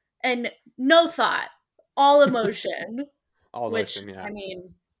and no thought, all emotion. all Which emotion, yeah. I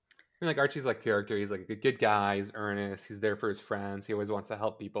mean, I mean, like Archie's like character. He's like a good guy. He's earnest. He's there for his friends. He always wants to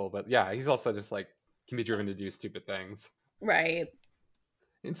help people. But yeah, he's also just like can be driven to do stupid things. right?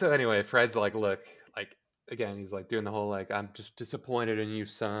 And so anyway, Fred's like, look, like again, he's like doing the whole like, I'm just disappointed in you,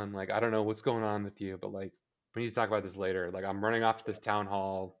 son. Like, I don't know what's going on with you, but like, we need to talk about this later. Like, I'm running off to this town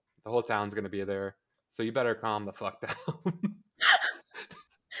hall. The whole town's gonna be there, so you better calm the fuck down.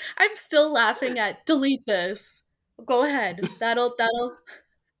 I'm still laughing at delete this. Go ahead. That'll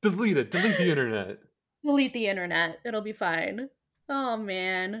Delete it. Delete the internet. delete the internet. It'll be fine. Oh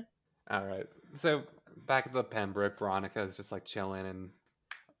man. All right. So back at the Pembroke, Veronica is just like chilling and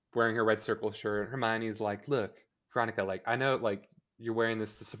wearing her red circle shirt. Hermione's like, look, Veronica, like I know like you're wearing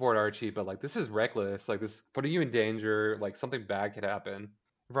this to support Archie, but like this is reckless. Like this putting you in danger. Like something bad could happen.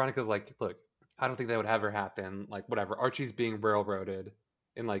 Veronica's like, look, I don't think that would ever happen. Like whatever. Archie's being railroaded,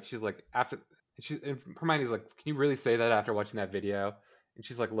 and like she's like after and Hermione's like, can you really say that after watching that video? And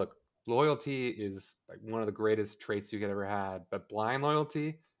she's like, look, loyalty is like one of the greatest traits you could ever had, but blind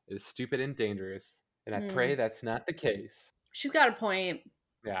loyalty is stupid and dangerous. And I pray Mm. that's not the case. She's got a point.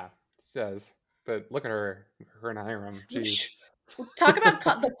 Yeah, she does. But look at her and Hiram. Jeez. Talk about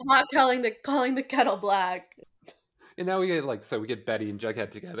the pot calling the kettle black. And now we get like so we get Betty and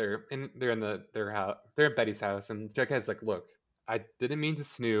Jughead together, and they're in their house. They're at Betty's house, and Jughead's like, "Look, I didn't mean to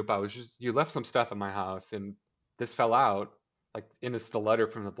snoop. I was just you left some stuff at my house, and this fell out. Like, and it's the letter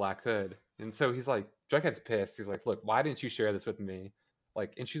from the Black Hood." And so he's like, Jughead's pissed. He's like, "Look, why didn't you share this with me?"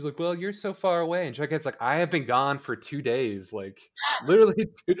 Like, and she's like, "Well, you're so far away." And Jughead's like, "I have been gone for 2 days, like literally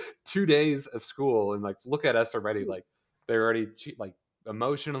 2 days of school, and like look at us already. Like they're already like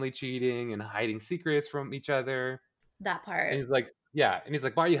emotionally cheating and hiding secrets from each other." That And part. he's like, yeah. And he's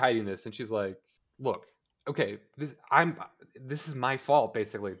like, why are you hiding this? And she's like, look, okay, this is my fault,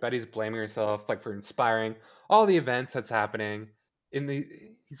 basically. Betty's blaming herself, like, for inspiring all the events that's happening.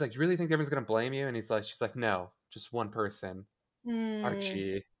 He's like, you really think everyone's gonna blame you? And she's like, no, just one person, Mm,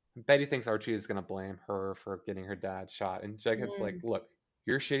 Archie. Betty thinks Archie is gonna blame her for getting her dad shot. And Jughead's like, mm. look,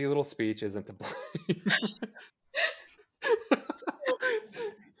 your shitty little speech isn't to blame.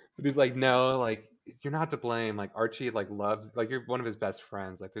 But he's like, no, like you're not to blame. Like Archie, like loves, like you're one of his best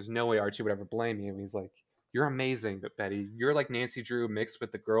friends. Like there's no way Archie would ever blame you. And he's like, you're amazing, but Betty, you're like Nancy Drew mixed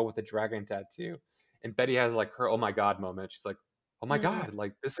with the girl with the dragon tattoo. And Betty has like her oh my god moment. She's like, oh my Mm. god,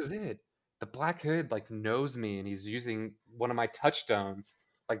 like this is it. The Black Hood like knows me, and he's using one of my touchstones.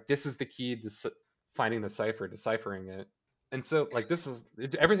 Like this is the key to finding the cipher, deciphering it. And so like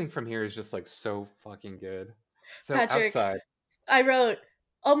everything from here is just like so fucking good. So Patrick, outside. I wrote,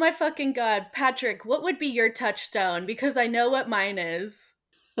 "Oh my fucking god, Patrick, what would be your touchstone? Because I know what mine is."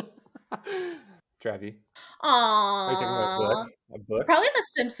 Travi, are you talking about a book? Aww. A book? Probably The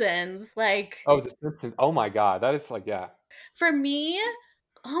Simpsons. Like, Oh, The Simpsons. Oh my God, that is like yeah. for me,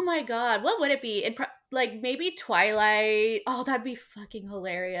 oh my god, what would it be? Like maybe Twilight. Oh, that'd be fucking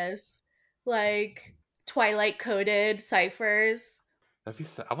hilarious. Like Twilight coded ciphers.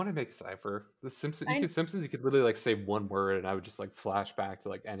 I want to make a cipher. The Simpsons. I Simpsons. You could literally like say one word, and I would just like flash back to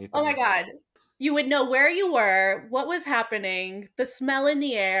like Oh my anything. god. You would know where you were, what was happening, the smell in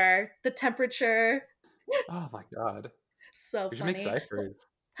the air, the temperature. Oh my God, So we should make funny. ciphers.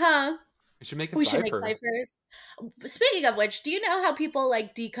 Huh? We should make a We should make cipher. ciphers. Speaking of which, do you know how people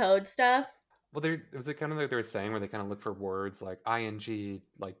like decode stuff? Well, was it kind of like they were saying where they kind of look for words like ing,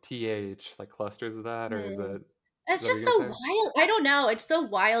 like th, like clusters of that, or Hmm. is It's that what just you're so gonna say? wild. I don't know. It's so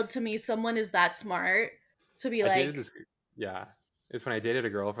wild to me someone is that smart to be I dated like, this, yeah. It's when I dated a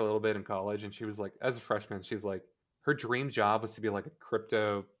girl for a little bit in college, and she was like, as a freshman, she's like, her dream job was to be like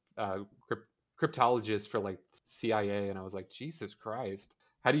a uh, crypt, cryptologist for like CIA, and I was like, Jesus Christ,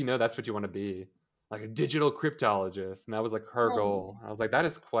 how do you know that's what you want to be? Like a digital cryptologist, and that was like her oh, goal. I was like, that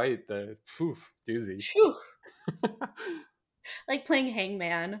is quite the doozy. phew. Like playing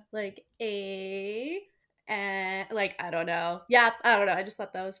hangman. Like a and like I don't know. Yeah, I don't know. I just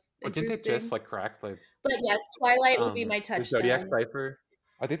thought that was Or didn't they just interesting. like crack like But yes, Twilight would be my the Zodiac touchstone. cipher?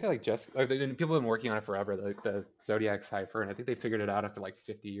 I think they like just people have been working on it forever, like the Zodiac cipher, and I think they figured it out after like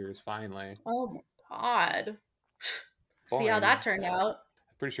 50 years finally. Oh my god. See how Boring. that turned out.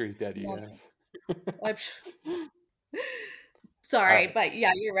 Pretty sure he's dead, you Love guys. it. I'm All sorry, right. but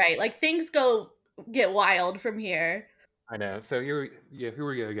yeah, you're right. Like things go get wild from here. I know. So here we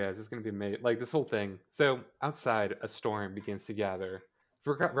go, guys. It's gonna be made like this whole thing. So outside, a storm begins to gather.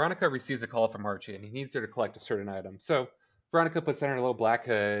 Veronica receives a call from Archie, and he needs her to collect a certain item. So Veronica puts on her little black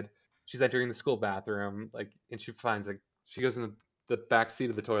hood. She's entering the school bathroom, like, and she finds like she goes in the back seat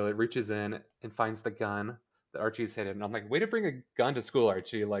of the toilet, reaches in, and finds the gun that Archie's hidden. And I'm like, way to bring a gun to school,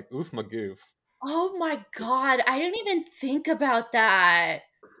 Archie! Like, oof, my goof. Oh my god, I didn't even think about that.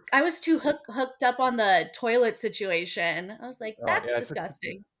 I was too hooked up on the toilet situation. I was like, Oh that's yeah,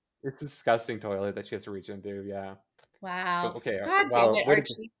 disgusting. it's a disgusting toilet that she has to reach into. Yeah. But Wow. okay, God damn wow, it,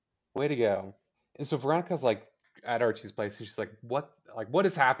 Archie. way to go. And so Veronica's like at Archie's place, and she's like, what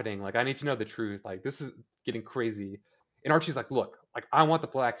is happening? Like, I need to know the truth. Like, this is getting crazy. And Archie's like, look, like, I want the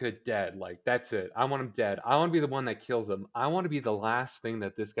Black Hood dead. Like, that's it. I want him dead. I want to be the one that kills him. I want to be the last thing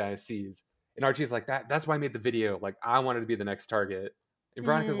that this guy sees. And Archie's like, that's why I made the video. Like, I wanted to be the next target. And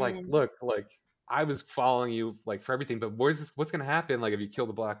Veronica's like, Mm, look, like, I was following you like for everything, but what's gonna happen? Like, if you kill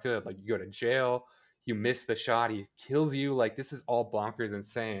the Black Hood, like, you go to jail, you miss the shot, he kills you. Like, this is all bonkers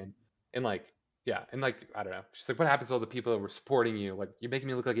insane. And like, yeah, and like, I don't know. She's like, what happens to all the people that were supporting you? Like, you're making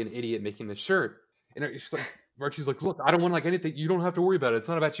me look like an idiot making this shirt. And she's like, Archie's like, look, I don't want like anything. You don't have to worry about it. It's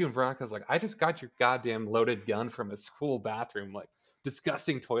not about you. And Veronica's like, I just got your goddamn loaded gun from a school bathroom, like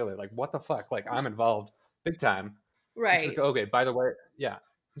disgusting toilet. Like, what the fuck? Like, I'm involved big time. And she's like, right. okay, by the way, yeah.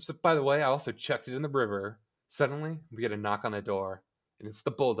 And she's like, by the way, I also chucked it in the river. Suddenly, we get a knock on the door, and it's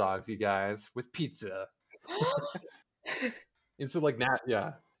the Bulldogs, you guys, with pizza. And so like now,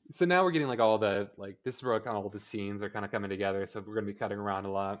 yeah. So now we're getting like all the like this is where kind of all the scenes are kind of coming together. So we're gonna be cutting around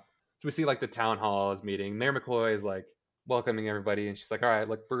a lot. So we see like the town hall is meeting. Mayor McCoy is like welcoming everybody, and she's like, "All right,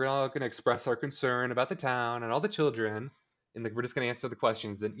 look, we're all gonna express our concern about the town and all the children, and like we're just gonna answer the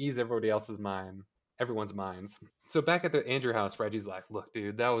questions and ease everyone's minds." So back at the Andrew house, Reggie's like, "Look,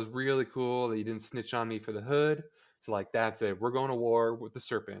 dude, that was really cool that you didn't snitch on me for the hood. So like that's it. We're going to war with the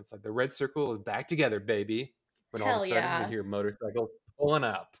serpents. Like the red circle is back together, baby." When all of a Hell sudden we yeah. hear motorcycles pulling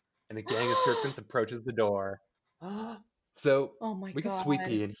up, and a gang of serpents approaches the door. So Oh my we get god. Sweet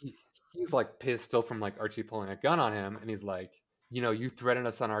and he's like pissed still from like Archie pulling a gun on him, and he's like, you threatened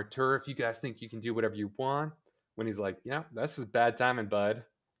us on our turf. You guys think you can do whatever you want? When he's like, yeah, this is bad timing, bud.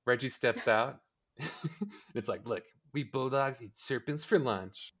 Reggie steps out, and it's like, look, we bulldogs eat serpents for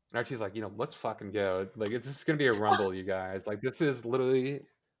lunch. And Archie's like, let's fucking go. Like, this is gonna be a rumble, you guys. Like, this is literally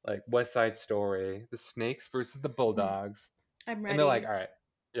like West Side Story, the snakes versus the Mm, bulldogs. I'm And they're like, ready. all right,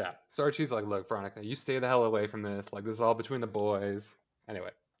 yeah. So Archie's like, look, Veronica, you stay the hell away from this. Like, this is all between the boys. Anyway,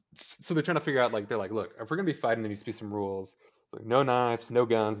 so they're trying to figure out, like, they're like, look, if we're gonna be fighting, there needs to be some rules. Like, no knives, no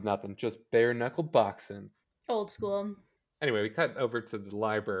guns, nothing, just bare knuckle boxing. Old school. Anyway, we cut over to the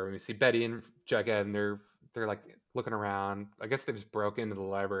library and we see Betty and Jughead, and they're like looking around. I guess they just broke into the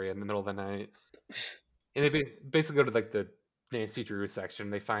library in the middle of the night, and they basically go to like the Nancy Drew section.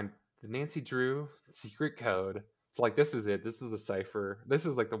 They find the Nancy Drew secret code. It's like this is it. This is the cipher. This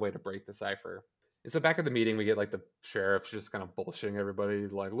is like the way to break the cipher. And so back at the meeting, we get like the sheriff just kind of bullshitting everybody.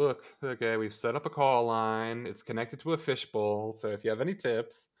 He's like, "Look, okay, we've set up a call line. It's connected to a fishbowl. So if you have any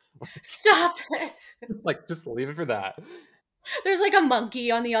tips, Stop it. like just leave it for that." There's like a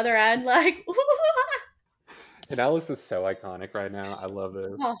monkey on the other end, like And Alice is so iconic right now. I love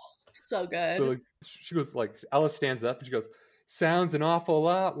this. oh, so So good. like, she goes like Alice stands up and she goes, "Sounds an awful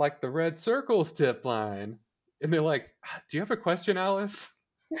lot like the Red Circle's tip line." And they're like, "Do you have a question, Alice?"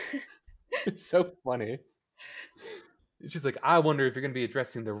 It's so funny. And she's like, "I wonder if you're gonna be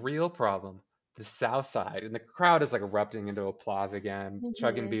addressing the real problem, the South Side." And the crowd is like erupting into applause again,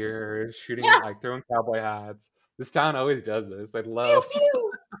 chugging Mhm. beers, shooting, Yeah. like throwing cowboy hats. This town always does this. I Pew love.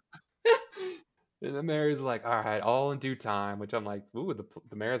 pew. And the mayor's like, all right, all in due time, which I'm like, ooh,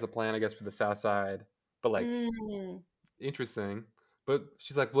 the mayor has a plan, I guess, for the South Side. But like, Mm. interesting. But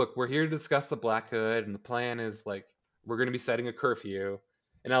she's like, look, we're here to discuss the Black Hood, and the plan is like, we're going to be setting a curfew.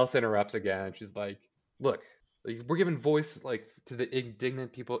 And Alice interrupts again. She's like, look, like, we're giving voice like to the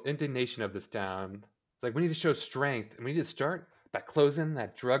indignation of this town. It's like we need to show strength, and we need to start by closing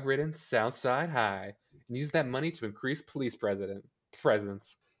that drug-ridden South Side High and use that money to increase police presence.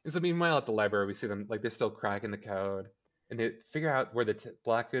 And so meanwhile at the library, we see them like they're still cracking the code, and they figure out where the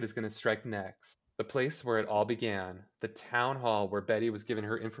Black Hood is going to strike next. the place where it all began, the town hall where Betty was giving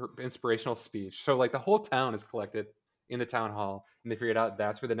her inspirational speech. So, like, the whole town is collected in the town hall, and they figured out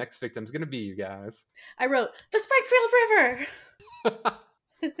that's where the next victim's going to be, you guys. I wrote, the Springfield River!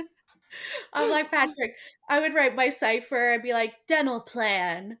 I'm like Patrick. I would write my cipher and be like, dental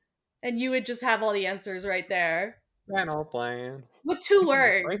plan. And you would just have all the answers right there. Dental plan. With 2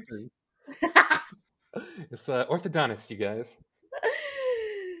 words. It's orthodontist, you guys.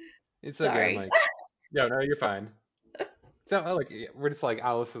 It's Sorry. again, like, no, you're fine. So, like, we're just like,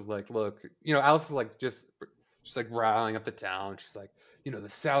 Alice is like, look, Alice is like, just like riling up the town. She's like, the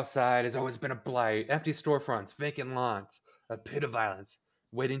South Side has always been a blight, empty storefronts, vacant lots, a pit of violence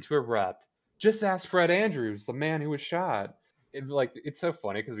waiting to erupt. Just ask Fred Andrews, the man who was shot. It's so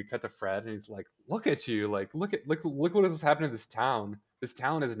funny because we cut to Fred and he's like, look at you, like, look what has happened to this town. This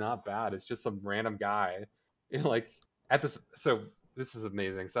town is not bad. It's just some random guy. And like so this is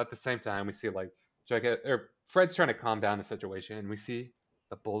amazing. So at the same time, we see like Fred's trying to calm down the situation, and we see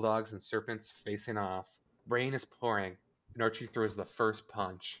the bulldogs and serpents facing off. Rain is pouring, and Archie throws the first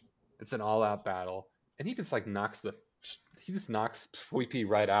punch. It's an all-out battle, and he just knocks Sweepy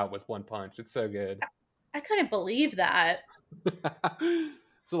right out with one punch. It's so good. I couldn't believe that.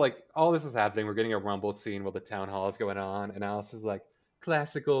 So like all this is happening. We're getting a rumble scene while the town hall is going on, and Alice is like,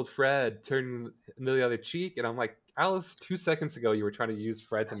 classic old Fred, turning the other cheek. And I'm like, Alice, 2 seconds ago you were trying to use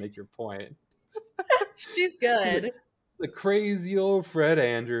Fred to make your point. She's good. The crazy old Fred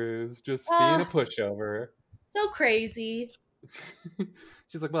Andrews, just being a pushover. So crazy.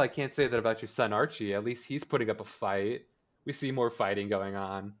 She's like, well, I can't say that about your son Archie. At least he's putting up a fight. We see more fighting going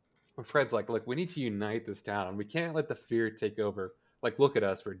on. And Fred's like, look, we need to unite this town. We can't let the fear take over. Like, look at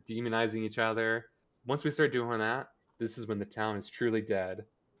us. We're demonizing each other. Once we start doing that, this is when the town is truly dead.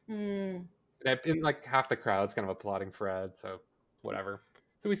 And like half the crowd's kind of applauding Fred, so whatever.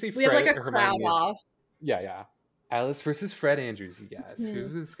 So we see Fred. We have like a crowd off. Yeah. Alice versus Fred Andrews, you guys.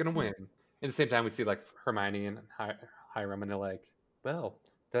 Who's gonna win? At the same time, we see like Hermione and Hiram, and they're like, well,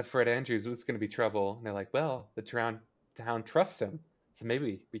 that Fred Andrews was gonna be trouble. And they're like, well, the town trusts him, so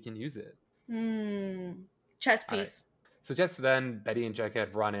maybe we can use it. Chess piece. Right. So just then, Betty and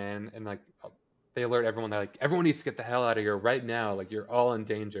Jughead run in, and like they alert everyone. They're like, everyone needs to get the hell out of here right now. Like, you're all in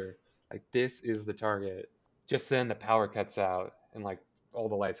danger. Like, this is the target. Just then, the power cuts out, and like all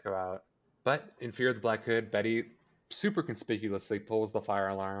the lights go out. But in fear of the Black Hood, Betty super conspicuously pulls the fire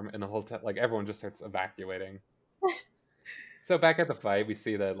alarm, and the whole like everyone just starts evacuating. So back at the fight, we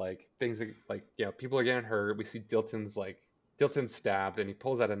see that like things like people are getting hurt. We see Dilton's stabbed, and he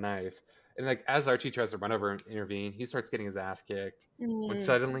pulls out a knife. And like as Archie tries to run over and intervene, he starts getting his ass kicked. When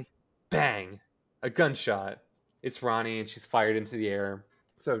suddenly, bang! A gunshot. It's Ronnie, and she's fired into the air.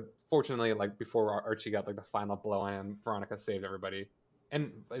 So fortunately, like before Archie got like the final blow on him, Veronica saved everybody.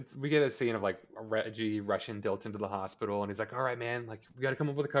 And we get a scene of like Reggie rushing Dilton to the hospital, and he's like, "All right, man, like we got to come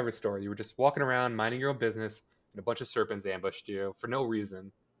up with a cover story. You were just walking around minding your own business, and a bunch of serpents ambushed you for no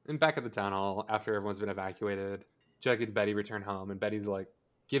reason." And back at the town hall, after everyone's been evacuated, Jughead and Betty return home, and Betty's like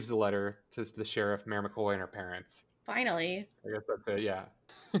gives a letter to the sheriff, Mayor McCoy, and her parents. Finally. I guess that's it. Yeah.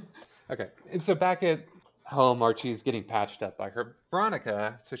 Okay, and so back at home, Archie's getting patched up by her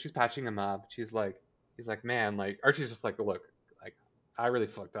Veronica. So she's patching him up. He's like, man, like Archie's just like, look, like I really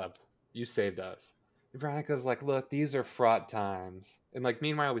fucked up. You saved us. And Veronica's like, look, these are fraught times. And like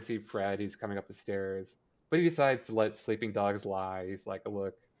meanwhile, we see Fred. He's coming up the stairs, but he decides to let sleeping dogs lie. He's like,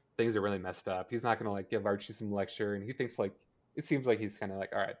 look, things are really messed up. He's not gonna like give Archie some lecture, and he thinks like it seems like he's kind of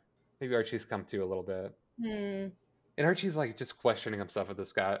like, all right, maybe Archie's come to a little bit. And Archie's like just questioning himself at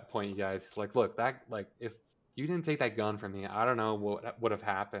this point, you guys. He's like, look, that like if you didn't take that gun from me, I don't know what would have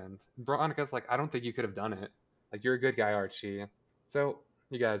happened. Veronica's like, I don't think you could have done it. Like, you're a good guy, Archie. So,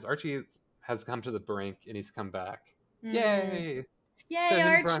 you guys, Archie has come to the brink, and he's come back. Yay! Yay, so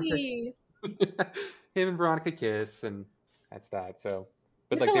Archie! Him and Veronica kiss, and that's that. So,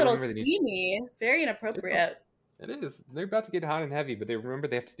 but it's like, a little steamy. Very inappropriate. It is. They're about to get hot and heavy, but they remember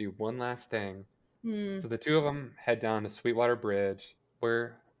they have to do one last thing. So the two of them head down to Sweetwater Bridge,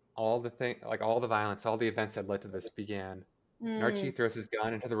 where all the violence, all the events that led to this began. And Archie throws his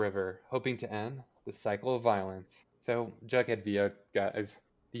gun into the river, hoping to end the cycle of violence. So Jughead via guys,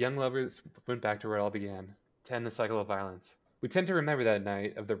 the young lovers went back to where it all began, to end the cycle of violence. We tend to remember that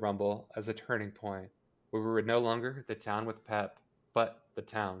night of the Rumble as a turning point, where we were no longer the town with pep, but the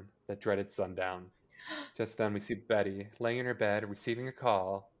town that dreaded sundown. Just then we see Betty laying in her bed, receiving a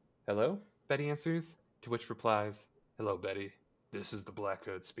call. Hello? Betty answers, to which replies, hello, Betty. This is the Black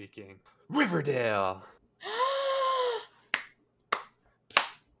Hood speaking. Riverdale!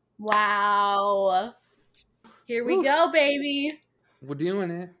 Wow. Here we go, baby. We're doing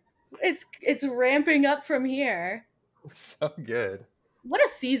it. It's ramping up from here. So good. What a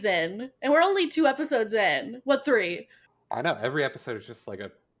season. And we're only 2 episodes in. What, 3? I know every episode is just like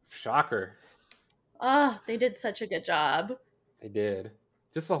a shocker. Oh, they did such a good job. They did.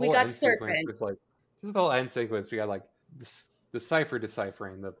 Just the We whole got end sequence was serpents. like, just the whole end sequence. We got like the cipher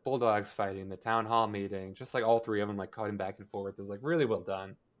deciphering, the bulldogs fighting, the town hall meeting, just like all three of them like cutting back and forth is like really well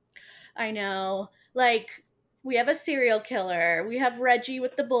done. I know. Like, we have a serial killer. We have Reggie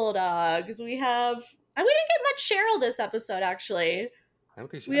with the bulldogs. We didn't get much Cheryl this episode, actually. I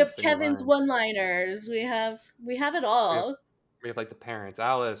don't think she We had a have single Kevin's line. one-liners. We have it all. We have like the parents,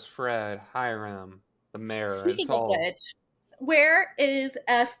 Alice, Fred, Hiram, the mayor, and Speaking it's of all. which, where is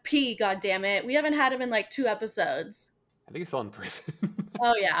FP, goddammit? We haven't had him in like 2 episodes. I think he's still in prison.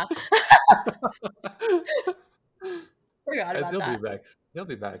 Oh, yeah. Forgot about that. He'll be back. He'll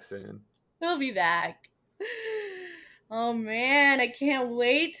be back soon. He'll be back. Oh, man. I can't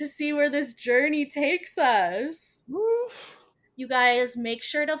wait to see where this journey takes us. Woo. You guys, make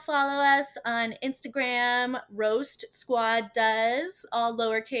sure to follow us on Instagram. Roast Squad does, all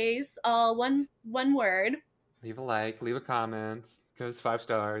lowercase, all one word. Leave a like, leave a comment. Give us 5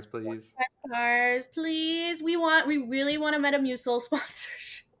 stars, please. 5 stars, please. We really want a Metamucil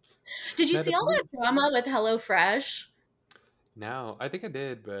sponsorship. Did you see all that drama with HelloFresh? No, I think I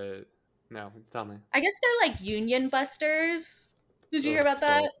did, but no, tell me. I guess they're like union busters. Did you hear about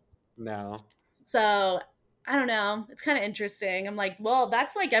that? No. So, I don't know. It's kind of interesting. I'm like, well,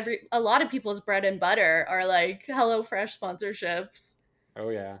 that's like a lot of people's bread and butter are like HelloFresh sponsorships. Oh,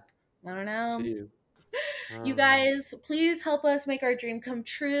 yeah. I don't know. Jeez. You guys, please help us make our dream come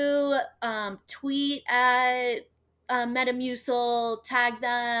true. Tweet at Metamucil, tag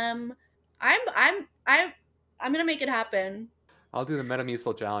them. I'm gonna make it happen. I'll do the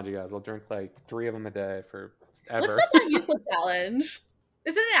Metamucil challenge, you guys. I'll drink like 3 of them a day for ever. What's the Metamucil challenge?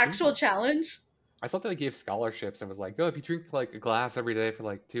 Is it an actual challenge? I saw that they gave scholarships and was like, oh, if you drink like a glass every day for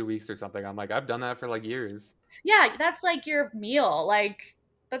like 2 weeks or something. I'm like, I've done that for like years. Yeah, that's like your meal. Like,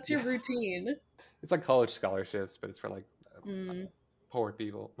 that's your routine. It's like college scholarships, but it's for like poor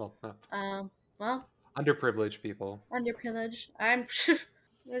people. Well, well, underprivileged people. Underprivileged.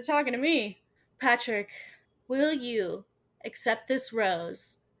 They're talking to me. Patrick, will you accept this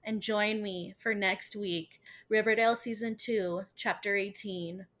rose and join me for next week? Riverdale Season 2, Chapter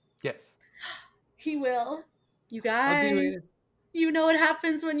 18. Yes. He will. You I'll do it. guys, you know what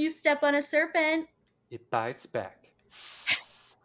happens when you step on a serpent. It bites back.